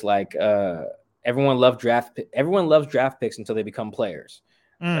 He was like, everyone loves draft picks until they become players.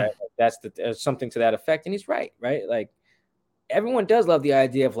 Right? That's something to that effect, and he's right? Like, everyone does love the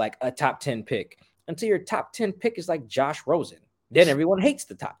idea of like a top 10 pick until your top 10 pick is like Josh Rosen. Then everyone hates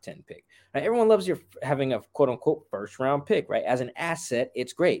the top 10 pick. Right? Everyone loves having a quote unquote first round pick, right? As an asset,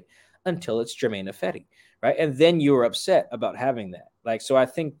 it's great until it's Jermaine Ifedi, right? And then you're upset about having that. Like, so I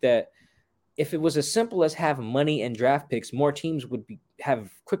think that if it was as simple as have money and draft picks, more teams would have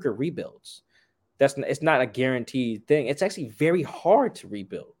quicker rebuilds. It's not a guaranteed thing. It's actually very hard to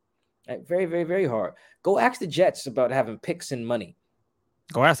rebuild. Right? Very, very, very hard. Go ask the Jets about having picks and money.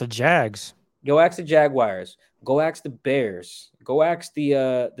 Go ask the Jags. Go ask the Jaguars. Go ask the Bears. Go ask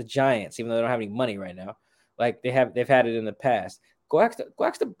the Giants, even though they don't have any money right now. Like they've had it in the past. Go ask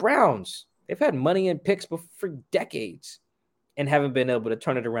the Browns. They've had money and picks for decades and haven't been able to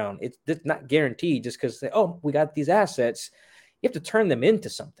turn it around. It's not guaranteed just because we got these assets. You have to turn them into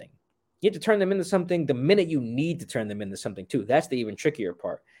something. You have to turn them into something the minute you need to turn them into something too. That's the even trickier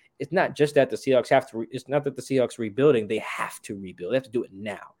part. It's not just that the Seahawks have to. It's not that the Seahawks rebuilding. They have to rebuild. They have to do it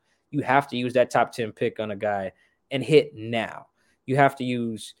now. You have to use that top 10 pick on a guy and hit now. You have to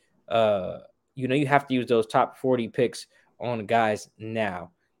use, you have to use those top 40 picks on guys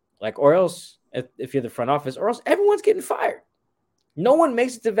now. Like, or else, if you're the front office, or else everyone's getting fired. No one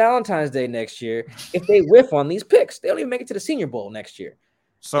makes it to Valentine's Day next year if they whiff on these picks. They don't even make it to the Senior Bowl next year.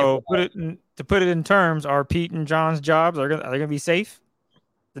 So to put it in terms, are Pete and John's jobs are they going to be safe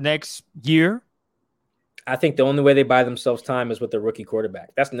the next year? I think the only way they buy themselves time is with a rookie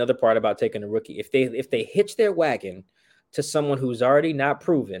quarterback. That's another part about taking a rookie. If they hitch their wagon to someone who's already not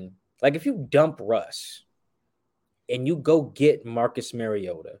proven, like if you dump Russ and you go get Marcus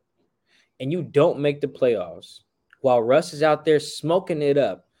Mariota and you don't make the playoffs while Russ is out there smoking it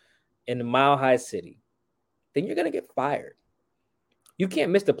up in the Mile High City, then you're going to get fired. You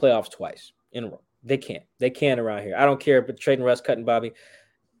can't miss the playoffs twice in a row. They can't. They can't around here. I don't care if trading Russ, cutting Bobby.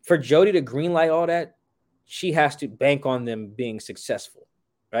 For Jody to greenlight all that, she has to bank on them being successful,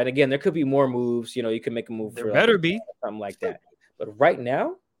 right? Again, there could be more moves. You can make a move. There better be something like that. But right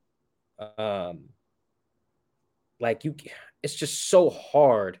now, it's just so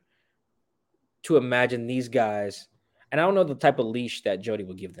hard to imagine these guys. And I don't know the type of leash that Jody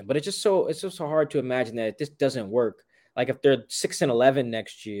will give them, but it's just so hard to imagine that this doesn't work. Like if they're 6-11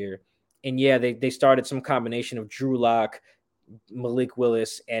 next year, and they started some combination of Drew Lock, Malik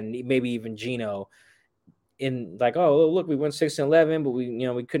Willis, and maybe even Geno. In like, oh look, we went 6-11, but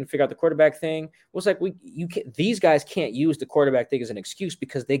we couldn't figure out the quarterback thing. Well, it's like these guys can't use the quarterback thing as an excuse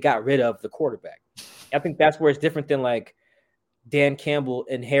because they got rid of the quarterback. I think that's where it's different than like Dan Campbell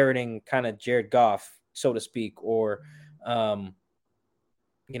inheriting kind of Jared Goff, so to speak, or who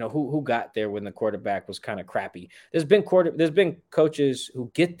got there when the quarterback was kind of crappy. There's been coaches who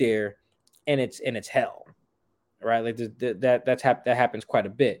get there and it's hell, right? Like that happens quite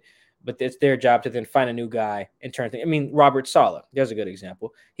a bit. But it's their job to then find a new guy and turn things. I mean, Robert Saleh, there's a good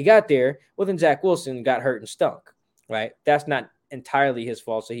example. He got there, well, then Zach Wilson got hurt and stunk, right? That's not entirely his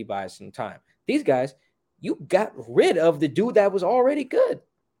fault, so he buys some time. These guys, you got rid of the dude that was already good.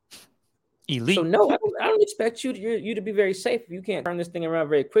 elite. So no, I don't expect you to be very safe if you can't turn this thing around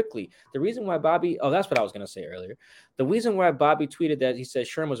very quickly. The reason why that's what I was going to say earlier. The reason why Bobby tweeted that he said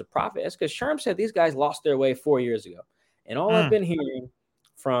Sherm was a prophet is because Sherm said these guys lost their way 4 years ago. And all I've been hearing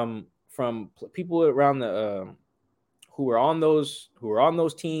from people around the who were on those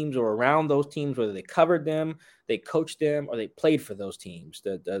teams or around those teams, whether they covered them, they coached them, or they played for those teams,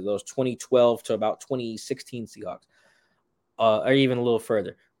 those 2012 to about 2016 Seahawks, or even a little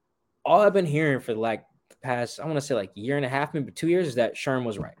further. All I've been hearing for like the past, I want to say like year and a half, maybe 2 years, is that Sherm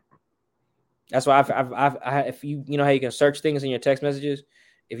was right. That's why if you know how you can search things in your text messages,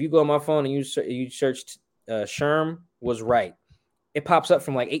 if you go on my phone and you searched Sherm was right, it pops up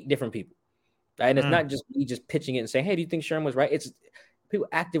from like 8 different people. Right? And it's not just me just pitching it and saying, hey, do you think Sherm was right? It's people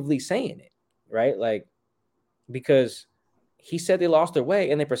actively saying it, right? Like, because he said they lost their way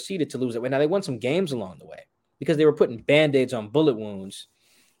and they proceeded to lose it. Now, they won some games along the way because they were putting Band-Aids on bullet wounds,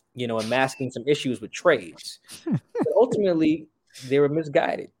 you know, and masking some issues with trades. But ultimately, they were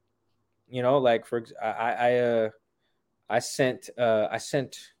misguided. You know, like I sent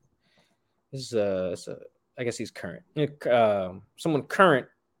this is I guess he's current. Someone current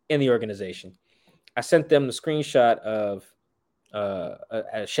in the organization. I sent them the screenshot of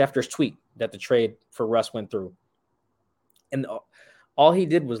Schefter's tweet that the trade for Russ went through, and all he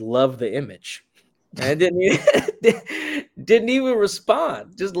did was love the image, and didn't even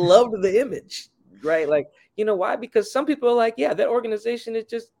respond. Just loved the image, right? Like, you know why? Because some people are like, yeah, that organization is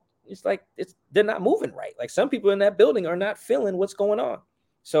just they're not moving right. Like, some people in that building are not feeling what's going on.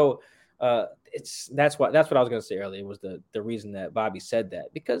 So that's what I was going to say earlier, was the reason that Bobby said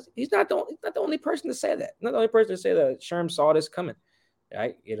that, because he's not the only person to say that. Not the only person to say that Sherm saw this coming,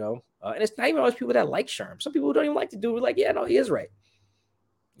 right? You know, and it's not even always people that like Sherm. Some people who don't even like to do it, like, yeah, no, he is right.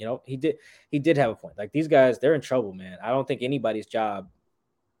 You know, he did have a point. Like, these guys, they're in trouble, man. I don't think anybody's job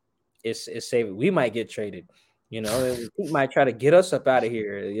is saving. We might get traded. You know, he might try to get us up out of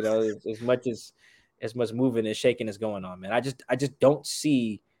here. You know, as much moving and shaking is going on, man. I just don't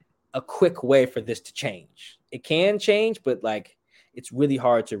see a quick way for this to change. It can change, but like, it's really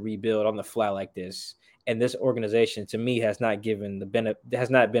hard to rebuild on the fly like this. And this organization, to me, has not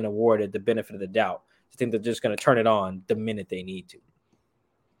been awarded the benefit of the doubt. I think they're just going to turn it on the minute they need to.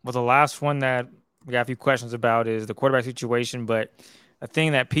 Well, the last one that we got a few questions about is the quarterback situation, but a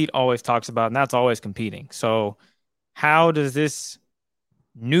thing that Pete always talks about, and that's always competing. So how does this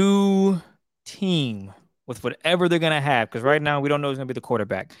new team, with whatever they're going to have, because right now we don't know who's going to be the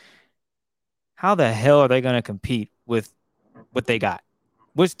quarterback, how the hell are they going to compete with what they got?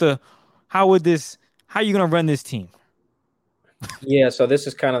 How are you going to run this team? Yeah, so this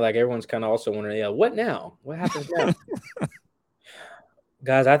is kind of like everyone's kind of also wondering, yeah, what now? What happens now?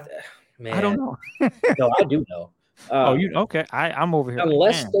 Guys, I don't know. No, I do know. Okay. I'm over here.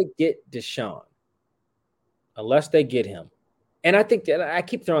 Unless they get Deshaun, unless they get him. And I think that I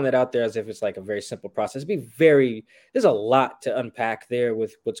keep throwing that out there as if it's like a very simple process. There's a lot to unpack there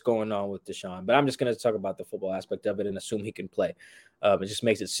with what's going on with Deshaun, but I'm just going to talk about the football aspect of it and assume he can play. It just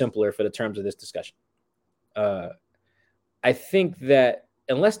makes it simpler for the terms of this discussion. I think that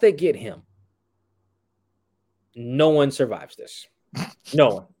unless they get him, no one survives this. No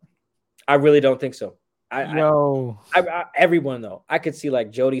one. I really don't think so. Everyone, though. I could see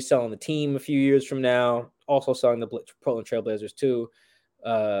like Jody selling the team a few years from now, also selling the Portland Trailblazers too.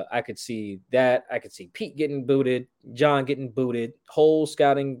 I could see that. I could see Pete getting booted, John getting booted, whole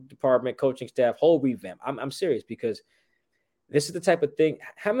scouting department, coaching staff, whole revamp. I'm serious, because this is the type of thing.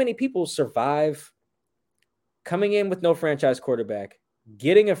 How many people survive coming in with no franchise quarterback,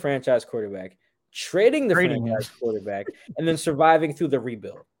 getting a franchise quarterback, trading the franchise quarterback, and then surviving through the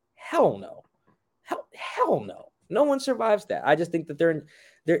rebuild? Hell no. Hell no. No one survives that. I just think that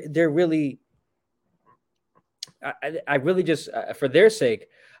they're really. I really just, for their sake,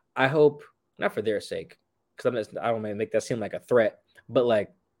 I hope, not for their sake, because I don't want to make that seem like a threat, but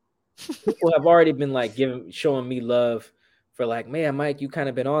like, people have already been like showing me love for like, man, Mike, you kind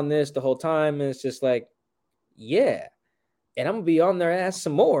of been on this the whole time, and it's just like, yeah, and I'm gonna be on their ass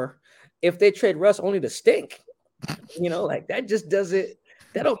some more if they trade Russ only to stink. You know, like, that just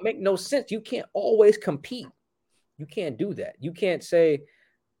that don't make no sense. You can't always compete. You can't do that. You can't say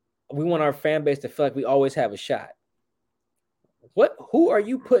we want our fan base to feel like we always have a shot. Who are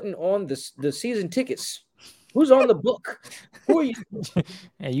you putting on the season tickets? Who's on the book? Who are you?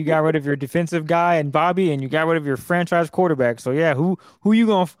 Hey, you got rid of your defensive guy and Bobby, and you got rid of your franchise quarterback. So yeah, the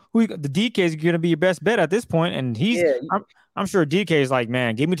DK is going to be your best bet at this point, and I'm sure DK is like,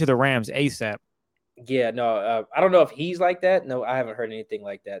 man, give me to the Rams ASAP. Yeah, no, I don't know if he's like that. No, I haven't heard anything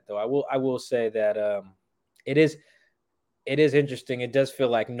like that though. I will say that it is. it is interesting. It does feel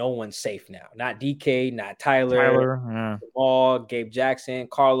like no one's safe now. Not DK, not Tyler, Jamal, Gabe Jackson,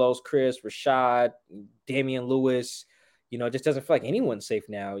 Carlos, Chris, Rashad, Damian Lewis. It just doesn't feel like anyone's safe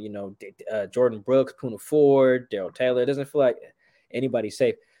now. Jordan Brooks, Poona Ford, Darrell Taylor. It doesn't feel like anybody's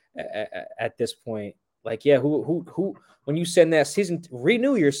safe at this point. Like, yeah, who? When you send that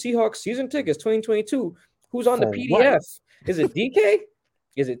renew your Seahawks season tickets 2022. Who's on the PDF? What? Is it DK?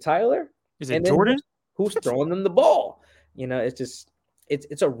 Is it Tyler? Is it Jordan? Who's throwing them the ball? It's just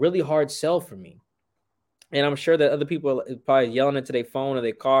it's a really hard sell for me. And I'm sure that other people are probably yelling into their phone or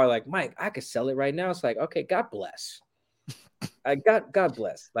their car, like, Mike, I could sell it right now. It's like, okay, God bless. God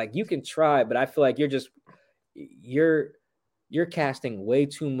bless. Like, you can try, but I feel like you're casting way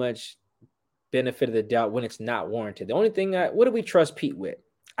too much benefit of the doubt when it's not warranted. The only thing what do we trust Pete with?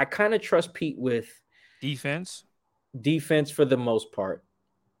 I kind of trust Pete with defense for the most part.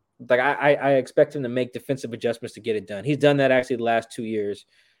 Like, I expect him to make defensive adjustments to get it done. He's done that actually the last 2 years,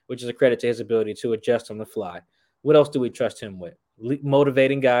 which is a credit to his ability to adjust on the fly. What else do we trust him with?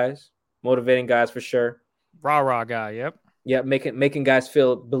 Motivating guys for sure. Rah guy. Yep. Yeah. Making guys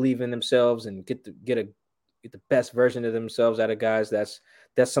believe in themselves and get the best version of themselves out of guys. That's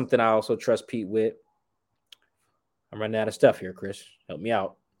something I also trust Pete with. I'm running out of stuff here, Chris. Help me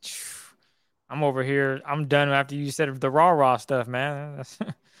out. I'm over here. I'm done after you said the rah stuff, man.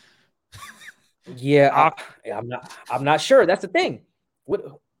 Yeah, I'm not sure. That's the thing.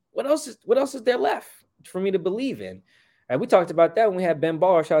 What else is there left for me to believe in? And we talked about that when we had Ben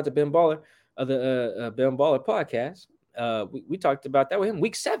Baller. Shout out to Ben Baller of the Ben Baller podcast. We talked about that with him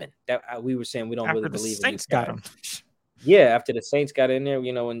week 7. That we were saying we don't after really the believe Saints in got him. Yeah, after the Saints got in there,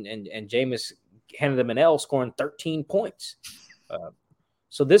 and Jameis handed them an L, scoring 13 points.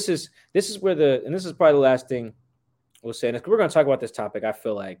 So this is where this is probably the last thing we'll say. And we're going to talk about this topic, I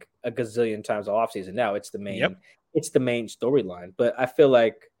feel like, a gazillion times all offseason. Now it's the main storyline. But I feel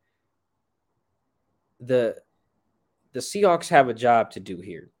like the Seahawks have a job to do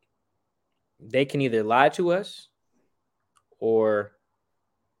here. They can either lie to us or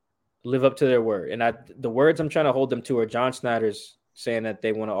live up to their word. And the words I'm trying to hold them to are John Snyder's saying that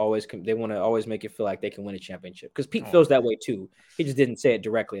they want to always make it feel like they can win a championship, because Pete feels that way too. He just didn't say it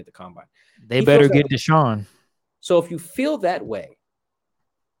directly at the combine. They better get Deshaun. So if you feel that way,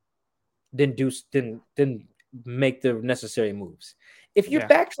 then make the necessary moves. If you're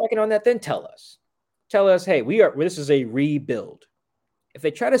backtracking on that, then tell us, hey, this is a rebuild. If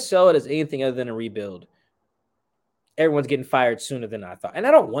they try to sell it as anything other than a rebuild, everyone's getting fired sooner than I thought. And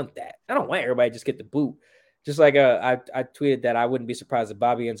I don't want that. I don't want everybody to just get the boot. Just like I tweeted that I wouldn't be surprised if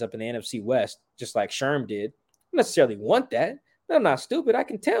Bobby ends up in the NFC West, just like Sherm did. I don't necessarily want that. I'm not stupid. I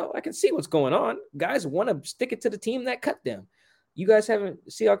can tell. I can see what's going on. Guys want to stick it to the team that cut them.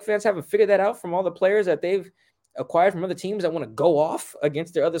 Seahawks fans haven't figured that out from all the players that they've acquired from other teams that want to go off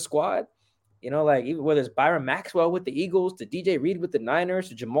against their other squad. Like, even whether it's Byron Maxwell with the Eagles, to DJ Reed with the Niners,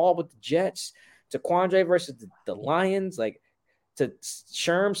 to Jamal with the Jets, to Quandre versus the Lions, like, to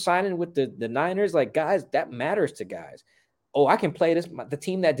Sherm signing with the Niners. Like, guys, that matters to guys. Oh, I can play the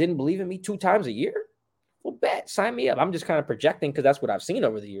team that didn't believe in me 2 times a year? Well, bet. Sign me up. I'm just kind of projecting because that's what I've seen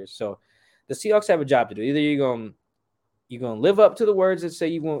over the years. So the Seahawks have a job to do. Either you're going to live up to the words that say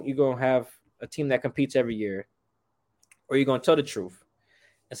you're going to have a team that competes every year, or you're going to tell the truth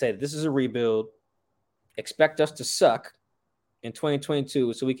and say this is a rebuild. Expect us to suck in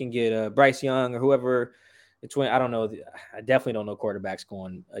 2022 so we can get Bryce Young or whoever. I don't know. I definitely don't know quarterbacks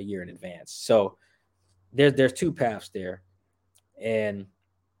going a year in advance. So there's 2 paths there. And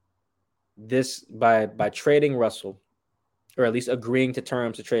this, by trading Russell, or at least agreeing to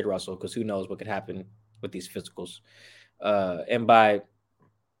terms to trade Russell, because who knows what could happen with these physicals, and by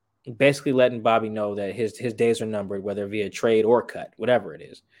basically letting Bobby know that his days are numbered, whether via trade or cut, whatever it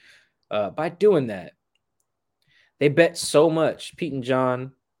is. By doing that, they bet so much. Pete and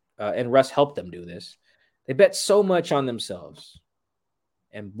John and Russ helped them do this. They bet so much on themselves.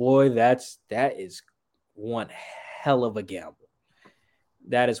 And boy, that is one hell of a gamble.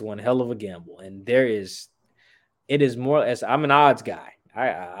 That is one hell of a gamble. And it is more as I'm an odds guy.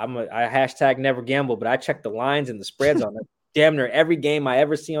 I hashtag never gamble, but I check the lines and the spreads on it damn near every game I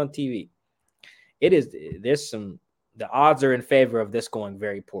ever see on TV. The odds are in favor of this going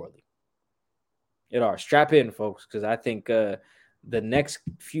very poorly. It are. Strap in, folks, because I think the next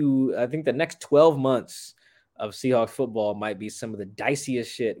 12 months of Seahawks football might be some of the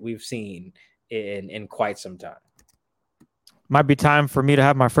diciest shit we've seen in quite some time. Might be time for me to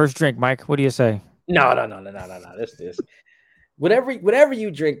have my first drink, Mike. What do you say? No. whatever you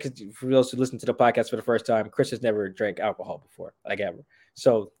drink, because for those who listen to the podcast for the first time, Chris has never drank alcohol before, like ever.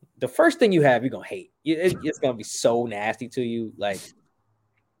 So the first thing you have, you're gonna hate. It's gonna be so nasty to you. Like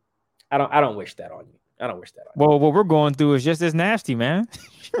I don't wish that on you. I don't wish that on you. Well, what we're going through is just as nasty, man.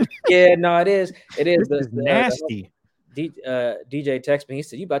 Yeah, no, it is. It is nasty. DJ texted me. He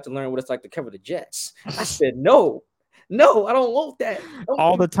said, "You about to learn what it's like to cover the Jets." I said, "No, I don't want that."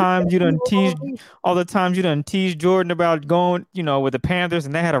 All the times you done teased Jordan about going, with the Panthers,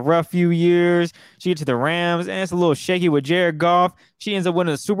 and they had a rough few years. She get to the Rams, and it's a little shaky with Jared Goff. She ends up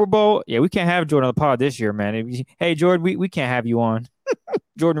winning the Super Bowl. Yeah, we can't have Jordan on the pod this year, man. Hey, Jordan, we can't have you on.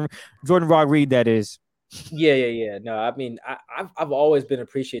 Jordan Rod Reed, that is. Yeah. No, I mean, I've always been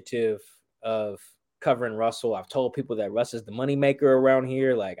appreciative of covering Russell. I've told people that Russ is the moneymaker around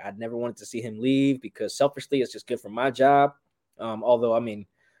here. Like, I'd never wanted to see him leave because selfishly it's just good for my job. Although, I mean,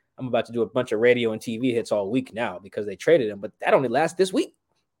 I'm about to do a bunch of radio and TV hits all week now because they traded him, but that only lasts this week.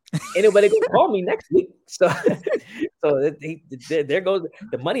 Ain't nobody gonna call me next week. So there goes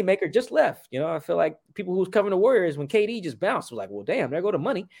the moneymaker just left. I feel like people who's covering the Warriors when KD just bounced was like, well, damn, there go the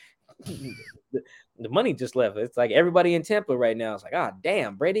money. The money just left. It's like everybody in Tampa right now. It's like,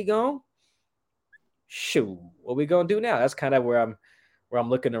 damn, Brady gone. Shoot, what we gonna do now? That's kind of where I'm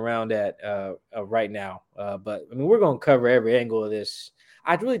looking around at right now. But I mean, we're gonna cover every angle of this.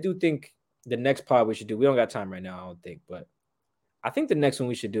 I really do think the next pod we should do. We don't got time right now, I don't think, but I think the next one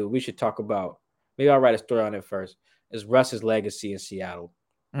we should talk about. Maybe I'll write a story on it first. Is Russ's legacy in Seattle?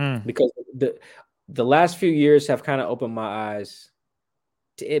 Because the last few years have kind of opened my eyes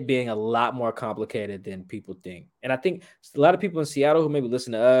to it being a lot more complicated than people think. And I think a lot of people in Seattle who maybe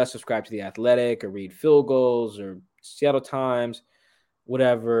listen to us, subscribe to The Athletic or read Field Goals or Seattle Times,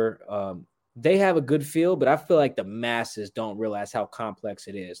 whatever, they have a good feel, but I feel like the masses don't realize how complex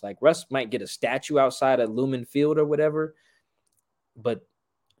it is. Like Russ might get a statue outside of Lumen Field or whatever, but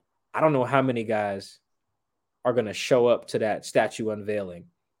I don't know how many guys are going to show up to that statue unveiling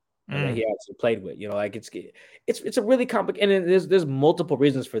that he actually played with. Like it's a really complicated, and there's multiple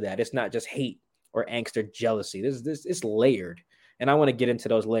reasons for that. It's not just hate or angst or jealousy. It's layered, and I want to get into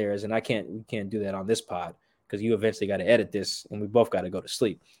those layers, and we can't do that on this pod because you eventually got to edit this, and we both got to go to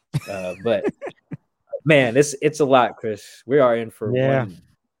sleep. But man, it's a lot, Chris. We are in for one.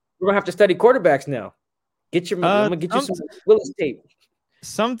 We're gonna have to study quarterbacks now. I'm gonna get you some Willis tape.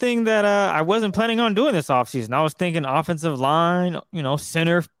 Something that I wasn't planning on doing this offseason. I was thinking offensive line,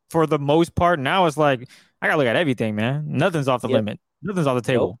 center for the most part. Now it's like I gotta look at everything, man. Nothing's off the limit. Nothing's off the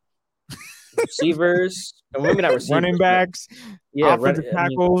table. Nope. Receivers, maybe not receivers. Running backs, offensive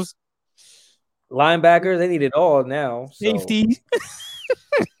tackles, linebackers. They need it all now. Safety.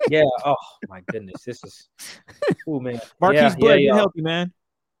 Yeah. Oh my goodness, this is. Oh man, Marquise Blake, get healthy, man.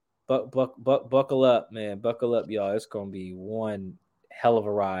 Buckle up, man. Buckle up, y'all. It's gonna be one hell of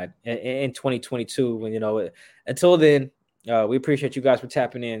a ride in 2022. When until then. We appreciate you guys for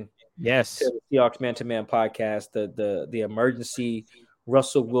tapping in. Yes, to the Seahawks Man to Man podcast, the emergency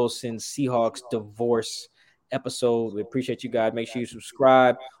Russell Wilson Seahawks divorce episode. We appreciate you guys. Make sure you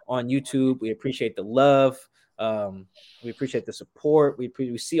subscribe on YouTube. We appreciate the love. We appreciate the support. We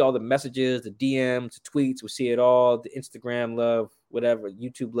see all the messages, the DMs, the tweets. We see it all. The Instagram love, whatever,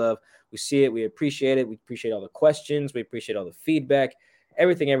 YouTube love. We see it. We appreciate it. We appreciate all the questions. We appreciate all the feedback.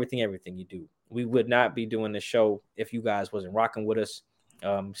 Everything you do. We would not be doing this show if you guys wasn't rocking with us.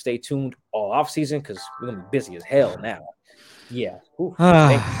 Stay tuned all off season because we're gonna be busy as hell now. Yeah.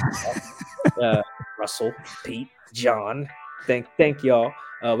 Thank you, Russell, Pete, John. Thank y'all.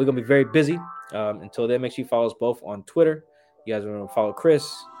 We're gonna be very busy. Until then, make sure you follow us both on Twitter. You guys want to follow Chris.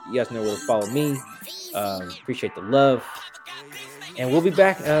 You guys know where to follow me. Appreciate the love. And we'll be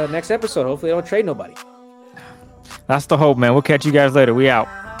back next episode. Hopefully, I don't trade nobody. That's the hope, man. We'll catch you guys later. We out.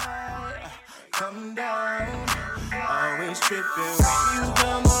 Come down, always tripping when you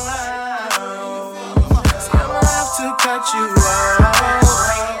come around.